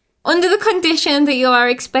 like under the condition that you are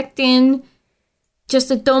expecting just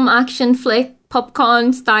a dumb action flick,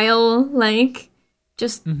 popcorn style, like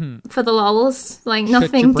just for the lols, like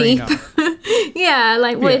nothing your brain deep. up. Yeah,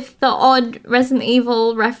 like with the odd Resident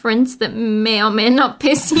Evil reference that may or may not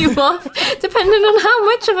piss you off, depending on how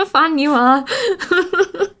much of a fan you are.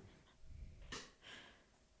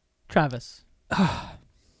 Travis.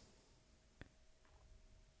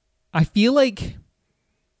 I feel like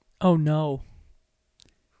Oh no.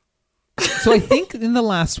 so. I think in the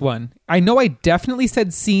last one, I know I definitely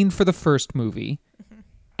said scene for the first movie,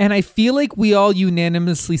 and I feel like we all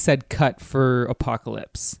unanimously said cut for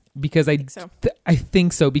Apocalypse because I so. I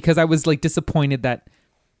think so because I was like disappointed that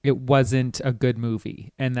it wasn't a good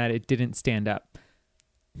movie and that it didn't stand up.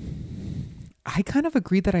 I kind of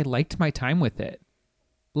agreed that I liked my time with it.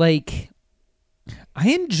 Like, I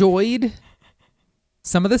enjoyed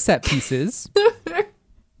some of the set pieces.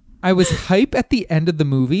 I was hype at the end of the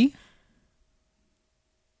movie.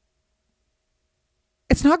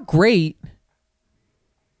 It's not great,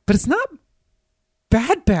 but it's not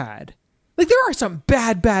bad. Like, there are some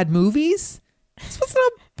bad movies. This one's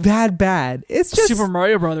not bad. It's just Super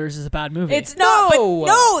Mario Brothers is a bad movie. It's not. No. But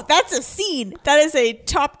no, that's a scene. That is a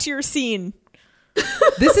top tier scene.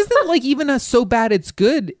 this isn't like even a so bad it's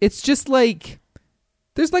good. It's just like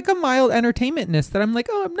there's like a mild entertainmentness that I'm like,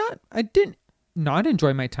 I didn't not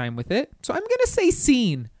enjoy my time with it. So I'm gonna say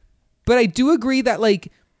scene. But I do agree that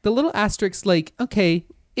like the little asterisk, like, okay,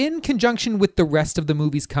 in conjunction with the rest of the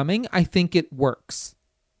movies coming, I think it works.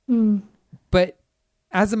 But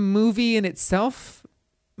as a movie in itself,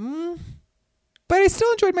 but I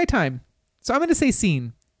still enjoyed my time. So I'm gonna say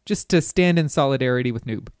scene, just to stand in solidarity with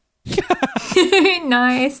Noob.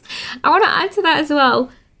 Nice. I want to add to that as well.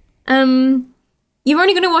 You're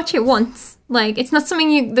only going to watch it once. Like, it's not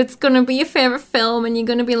something that's going to be your favorite film and you're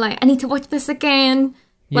going to be like, I need to watch this again.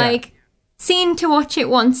 Yeah. Like, seen to watch it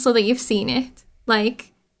once so that you've seen it.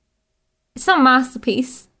 Like, it's not a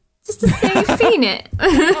masterpiece. Just to say you've seen it.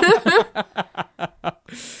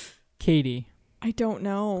 Katie. I don't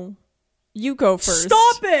know. You go first.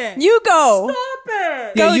 it! You go.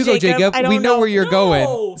 it! Yeah, Go, you go, Jacob. I don't We know where you're No.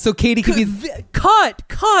 going. So Katie can be. Cut!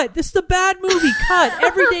 This is a bad movie. Cut!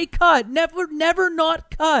 Everyday cut. Never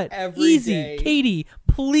not cut. Every Easy. day. Katie,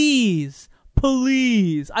 please.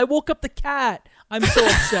 I woke up the cat. I'm so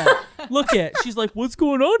upset. Look at. She's like, what's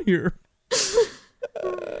going on here?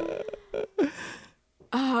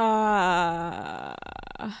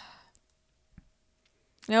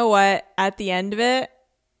 You know what? At the end of it,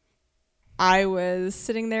 I was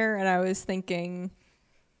sitting there and I was thinking,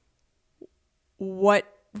 what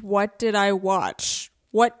did I watch?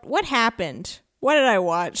 What happened? What did I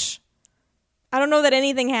watch? I don't know that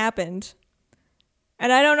anything happened.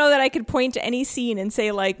 And I don't know that I could point to any scene and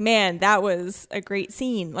say, like, man, that was a great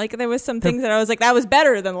scene. Like, there was some things that I was like, that was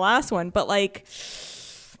better than the last one. But, like,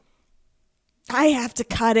 I have to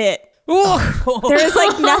cut it. There's,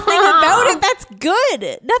 like, nothing about it that's good.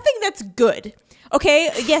 Nothing that's good. Okay,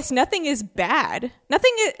 yes, nothing is bad.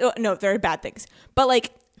 Nothing is... No, there are bad things. But,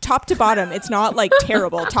 like, top to bottom, it's not, like,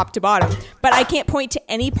 terrible top to bottom. But I can't point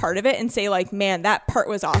to any part of it and say, like, man, that part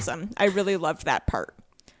was awesome. I really loved that part.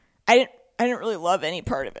 I didn't really love any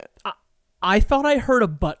part of it. I thought I heard a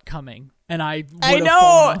butt coming, and I would have know!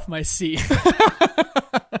 fallen off my seat.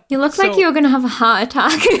 You look like you were going to have a heart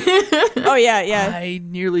attack. Oh, yeah. I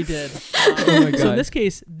nearly did. Oh my God. So in this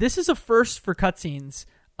case, this is a first for cutscenes.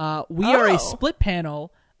 We are a split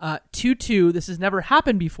panel, 2-2. This has never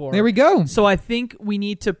happened before. There we go. So I think we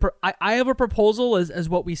need to... I have a proposal as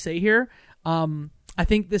what we say here. I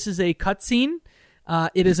think this is a cutscene.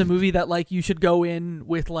 It is a movie that, like, you should go in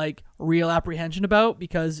with, like, real apprehension about,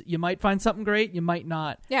 because you might find something great, you might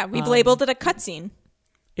not. Yeah, we've labeled it a cutscene.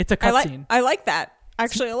 It's a cutscene. I like that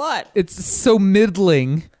actually a lot. It's so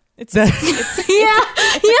middling. It's Yeah. a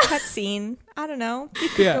cutscene. I don't know. You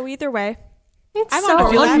could go either way. It's I'm so on I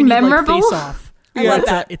feel like we need, like, unmemorable. Face Off. I love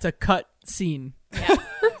that. It's a cut scene.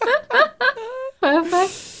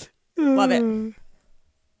 Perfect. Love it.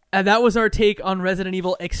 And that was our take on Resident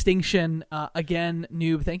Evil Extinction. Again,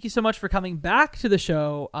 Noob, thank you so much for coming back to the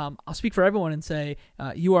show. I'll speak for everyone and say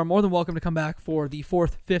you are more than welcome to come back for the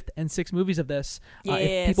 4th, 5th, and 6th movies of this. Yes.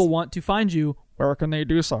 If people want to find you, where can they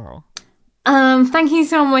do so? Thank you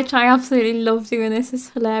so much. I absolutely love doing this. It's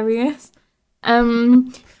hilarious.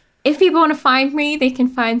 If people want to find me, they can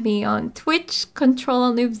find me on Twitch,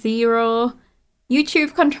 ControlAltNoob0,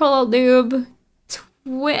 YouTube, ControlAltNoob,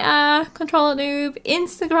 Twitter, ControlAltNoob,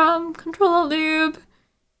 Instagram, ControlAltNoob,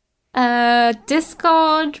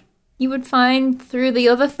 Discord, you would find through the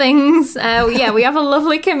other things. Yeah, we have a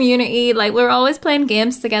lovely community. Like, we're always playing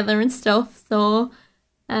games together and stuff. So,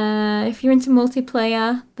 if you're into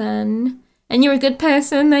multiplayer, and you're a good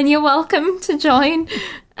person, then you're welcome to join.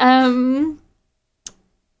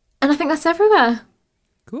 And I think that's everywhere.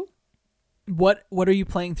 Cool. What are you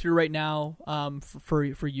playing through right now for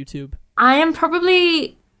YouTube? I am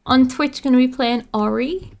probably on Twitch going to be playing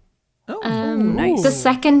Ori. Oh, nice. The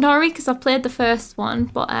second Ori, because I've played the first one,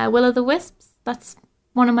 but Will of the Wisps, that's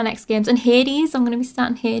one of my next games. And Hades, I'm going to be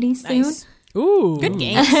starting Hades soon. Nice. Ooh. Good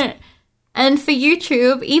games. And for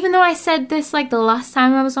YouTube, even though I said this like the last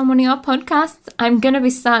time I was on one of your podcasts, I'm going to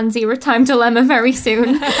be starting Zero Time Dilemma very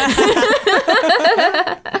soon.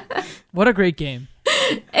 What a great game.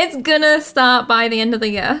 It's going to start by the end of the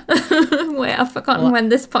year. Wait, I've forgotten when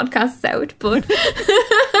this podcast's out, but...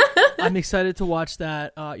 I'm excited to watch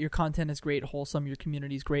that. Your content is great, wholesome. Your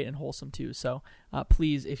community is great and wholesome too. So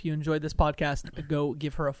please, if you enjoyed this podcast, go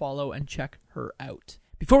give her a follow and check her out.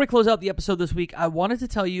 Before we close out the episode this week, I wanted to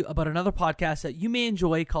tell you about another podcast that you may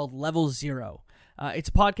enjoy called Level Zero. It's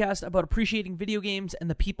a podcast about appreciating video games and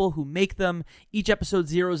the people who make them. Each episode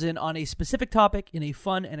zeroes in on a specific topic in a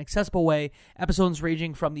fun and accessible way. Episodes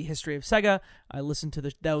ranging from the history of Sega, I listened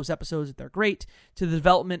to those episodes, they're great, to the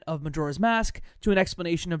development of Majora's Mask, to an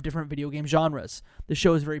explanation of different video game genres. The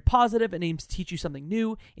show is very positive and aims to teach you something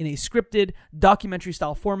new in a scripted,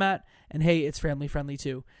 documentary-style format. And hey, it's family-friendly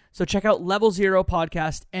too. So check out Level Zero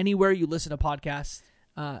Podcast anywhere you listen to podcasts.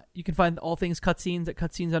 You can find all things Cutscenes at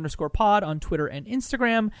cutscenes_pod on Twitter and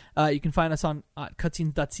Instagram. You can find us on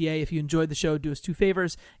cutscenes.ca. If you enjoyed the show, do us 2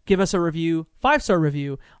 favors. Give us a review, 5-star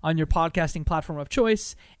review on your podcasting platform of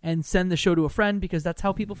choice, and send the show to a friend, because that's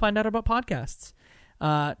how people find out about podcasts.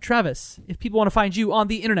 Travis, if people want to find you on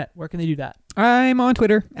the internet, where can they do that? I'm on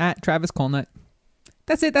Twitter at Travis Colnut.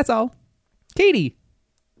 That's it. That's all. Katie.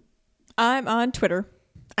 I'm on Twitter.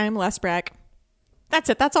 I'm Les Brack. That's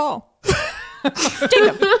it. That's all.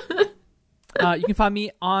 Jacob. You can find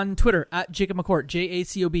me on Twitter at Jacob McCourt,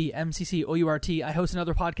 JACOBMCCOURT. I host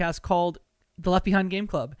another podcast called The Left Behind Game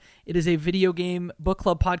Club. It is a video game book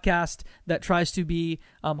club podcast that tries to be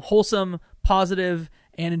wholesome, positive,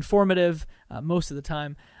 and informative most of the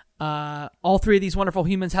time. All 3 of these wonderful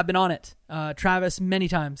humans have been on it. Travis many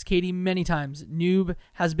times, Katie many times. Noob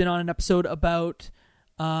has been on an episode about...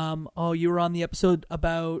 you were on the episode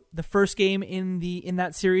about the first game in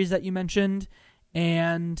that series that you mentioned,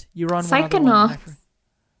 and you were on one other one.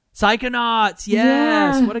 Psychonauts,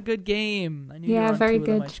 yes. Yeah. What a good game. I knew you Yeah, were on very two of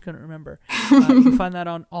them. good. I just couldn't remember. You can find that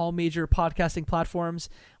on all major podcasting platforms.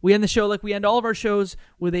 We end the show like we end all of our shows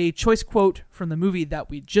with a choice quote from the movie that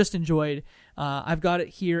we just enjoyed. I've got it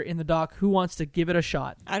here in the doc. Who wants to give it a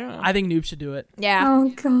shot? I don't know. I think Noob should do it. Yeah. Oh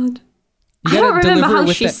God. You I gotta don't remember deliver it how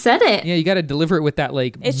with she that- said it. Yeah, you got to deliver it with that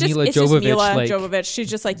like It's just Mila it's just Jovovich, Mila like Jovovich. She's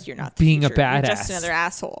just like, you're not the being a future. You're badass. just another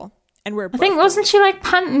asshole. And we're I think wasn't she like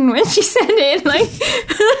panting when she said it? Like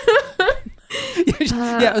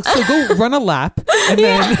yeah. So go run a lap, and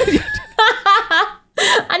then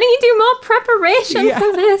I need to do more preparation Yeah.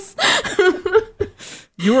 for this.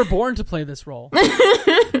 You were born to play this role.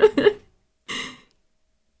 if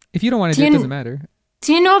you don't want to do Do it, you- doesn't matter.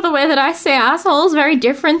 Do you know the way that I say asshole is very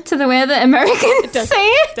different to the way that Americans does- say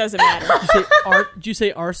it? doesn't matter. Did you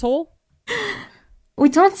say arsehole? We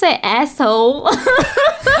don't say asshole. I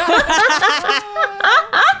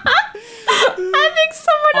think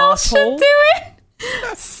someone else should Asshole? do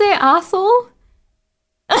it. Say asshole.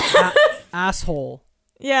 Asshole.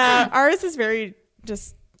 Yeah, ours is very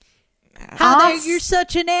just. Heather, you're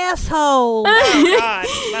such an asshole. God, I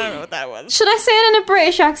don't know what that was. Should I say it in a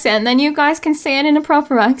British accent? Then you guys can say it in a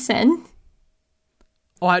proper accent.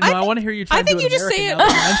 Oh, I want to hear you try I to do think it you just American say it. now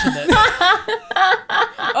that you mentioned it.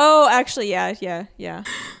 Oh, actually, yeah.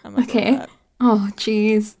 I'm gonna go with Okay. that. Oh,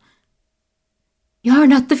 jeez. You're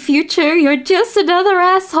not the future. You're just another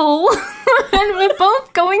asshole. And we're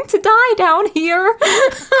both going to die down here.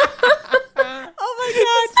 Oh my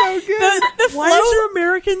god, so good. The Why flow, is your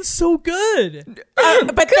American so good?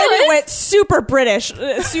 but then it went super British,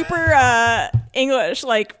 super English.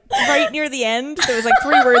 Like right near the end, there was like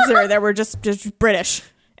 3 words there that were just British,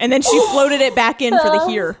 and then she floated it back in for the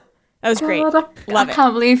here. That was great. God, Love I it.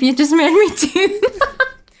 can't believe you just made me do that.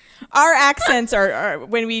 Our accents are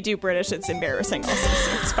when we do British, it's embarrassing. Also,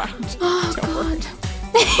 so it's fine. Oh, Don't worry.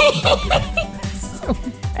 God.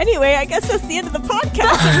 Anyway, I guess that's the end of the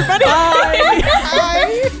podcast, everybody.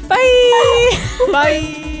 Bye.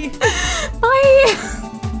 Bye. Bye.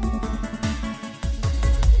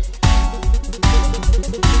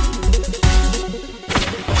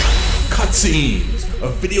 Cutscenes, a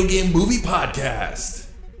video game movie podcast.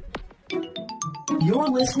 You're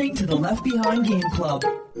listening to the Left Behind Game Club.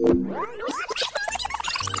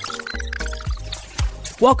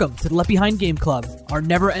 Welcome to the Left Behind Game Club, our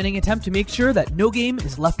never-ending attempt to make sure that no game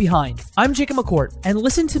is left behind. I'm Jacob McCourt, and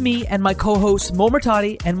listen to me and my co-hosts Mo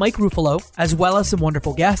Murtati and Mike Ruffalo, as well as some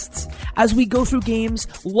wonderful guests, as we go through games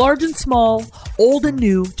large and small, old and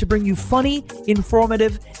new, to bring you funny,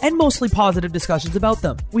 informative, and mostly positive discussions about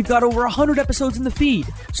them. We've got over 100 episodes in the feed,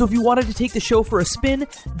 so if you wanted to take the show for a spin,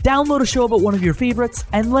 download a show about one of your favorites,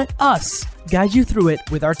 and let us guide you through it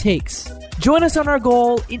with our takes. Join us on our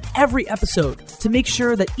goal in every episode to make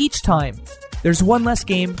sure that each time there's one less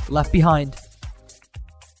game left behind.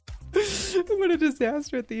 What a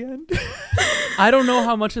disaster at the end. I don't know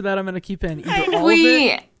how much of that I'm going to keep in. Either all of We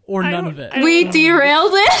it or none of it. we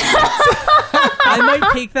derailed it. I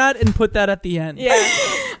might take that and put that at the end. Yeah.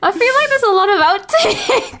 I feel like there's a lot of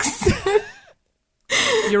outtakes.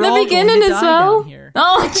 You're The all beginning going to as die well. down here.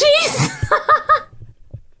 Oh, jeez.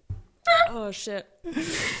 Oh shit.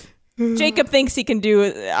 Jacob thinks he can do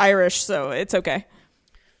Irish, so it's okay.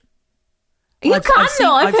 You I've can't seen-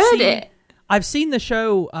 know. I've heard seen- it. I've seen the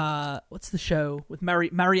show. What's the show with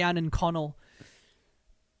Marianne and Connell?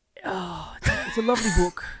 Oh, it's a lovely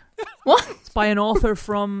book. What? It's by an author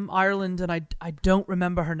from Ireland, and I don't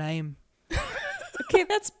remember her name. Okay,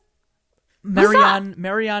 that's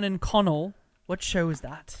Marianne and Connell. What show is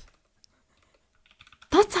that?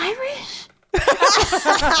 That's Irish?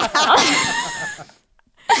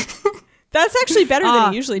 that's actually better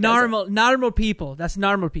than it usually does. Normal people. That's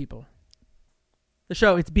normal people. The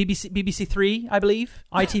show. It's BBC Three, I believe.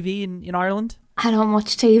 ITV in Ireland. I don't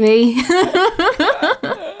watch TV.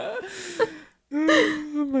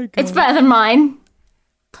 Oh my god. It's better than mine.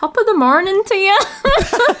 Top of the morning to you. Yeah,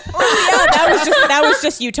 that was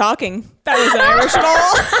just you talking. That wasn't Irish at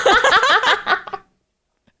all.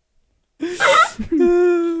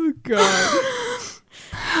 Oh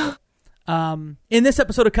god. In this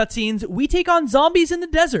episode of Cutscenes, we take on zombies in the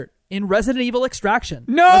desert in Resident Evil Extraction.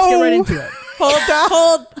 No! Let's get right into it.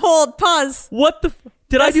 Hold, pause. What the?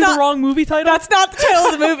 Did I That's do not- the wrong movie title? That's not the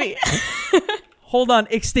title of the movie. Hold on.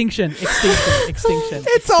 Extinction.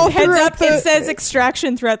 It's all Heads throughout up, the- it says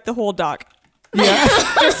extraction throughout the whole doc. Yeah.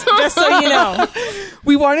 Just so you know.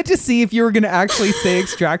 We wanted to see if you were going to actually say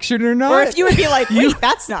extraction or not. Or if you would be like, wait,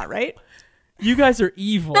 that's not right. You guys are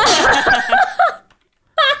evil.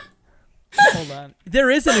 Hold on. There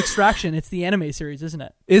is an Extraction. It's the anime series, isn't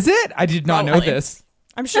it? Is it? I did not know Probably. this.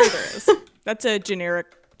 I'm sure there is. That's a generic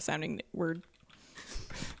sounding word.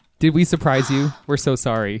 Did we surprise you? We're so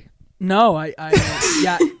sorry. No,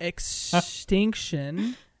 yeah,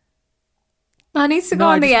 extinction. That needs to No, go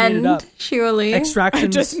I on the just made it end, up. surely. Extraction. I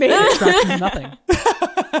just made it. Extraction. Nothing.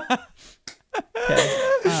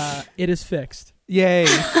 Okay. It is fixed. Yay.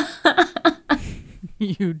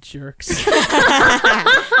 You jerks.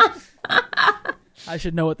 I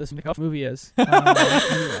should know what this movie is. Anyway.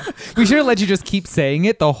 We should have let you just keep saying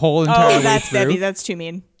it the whole entire Oh, way that's through. Debbie. That's too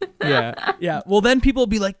mean. Yeah. Yeah. Well, then people will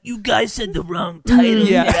be like, "You guys said the wrong title.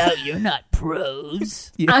 Yeah. You're not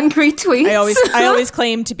pros." Angry tweets. I always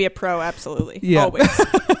claim to be a pro. Absolutely. Yeah. Always.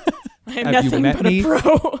 I'm Have you nothing met but me? a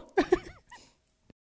pro.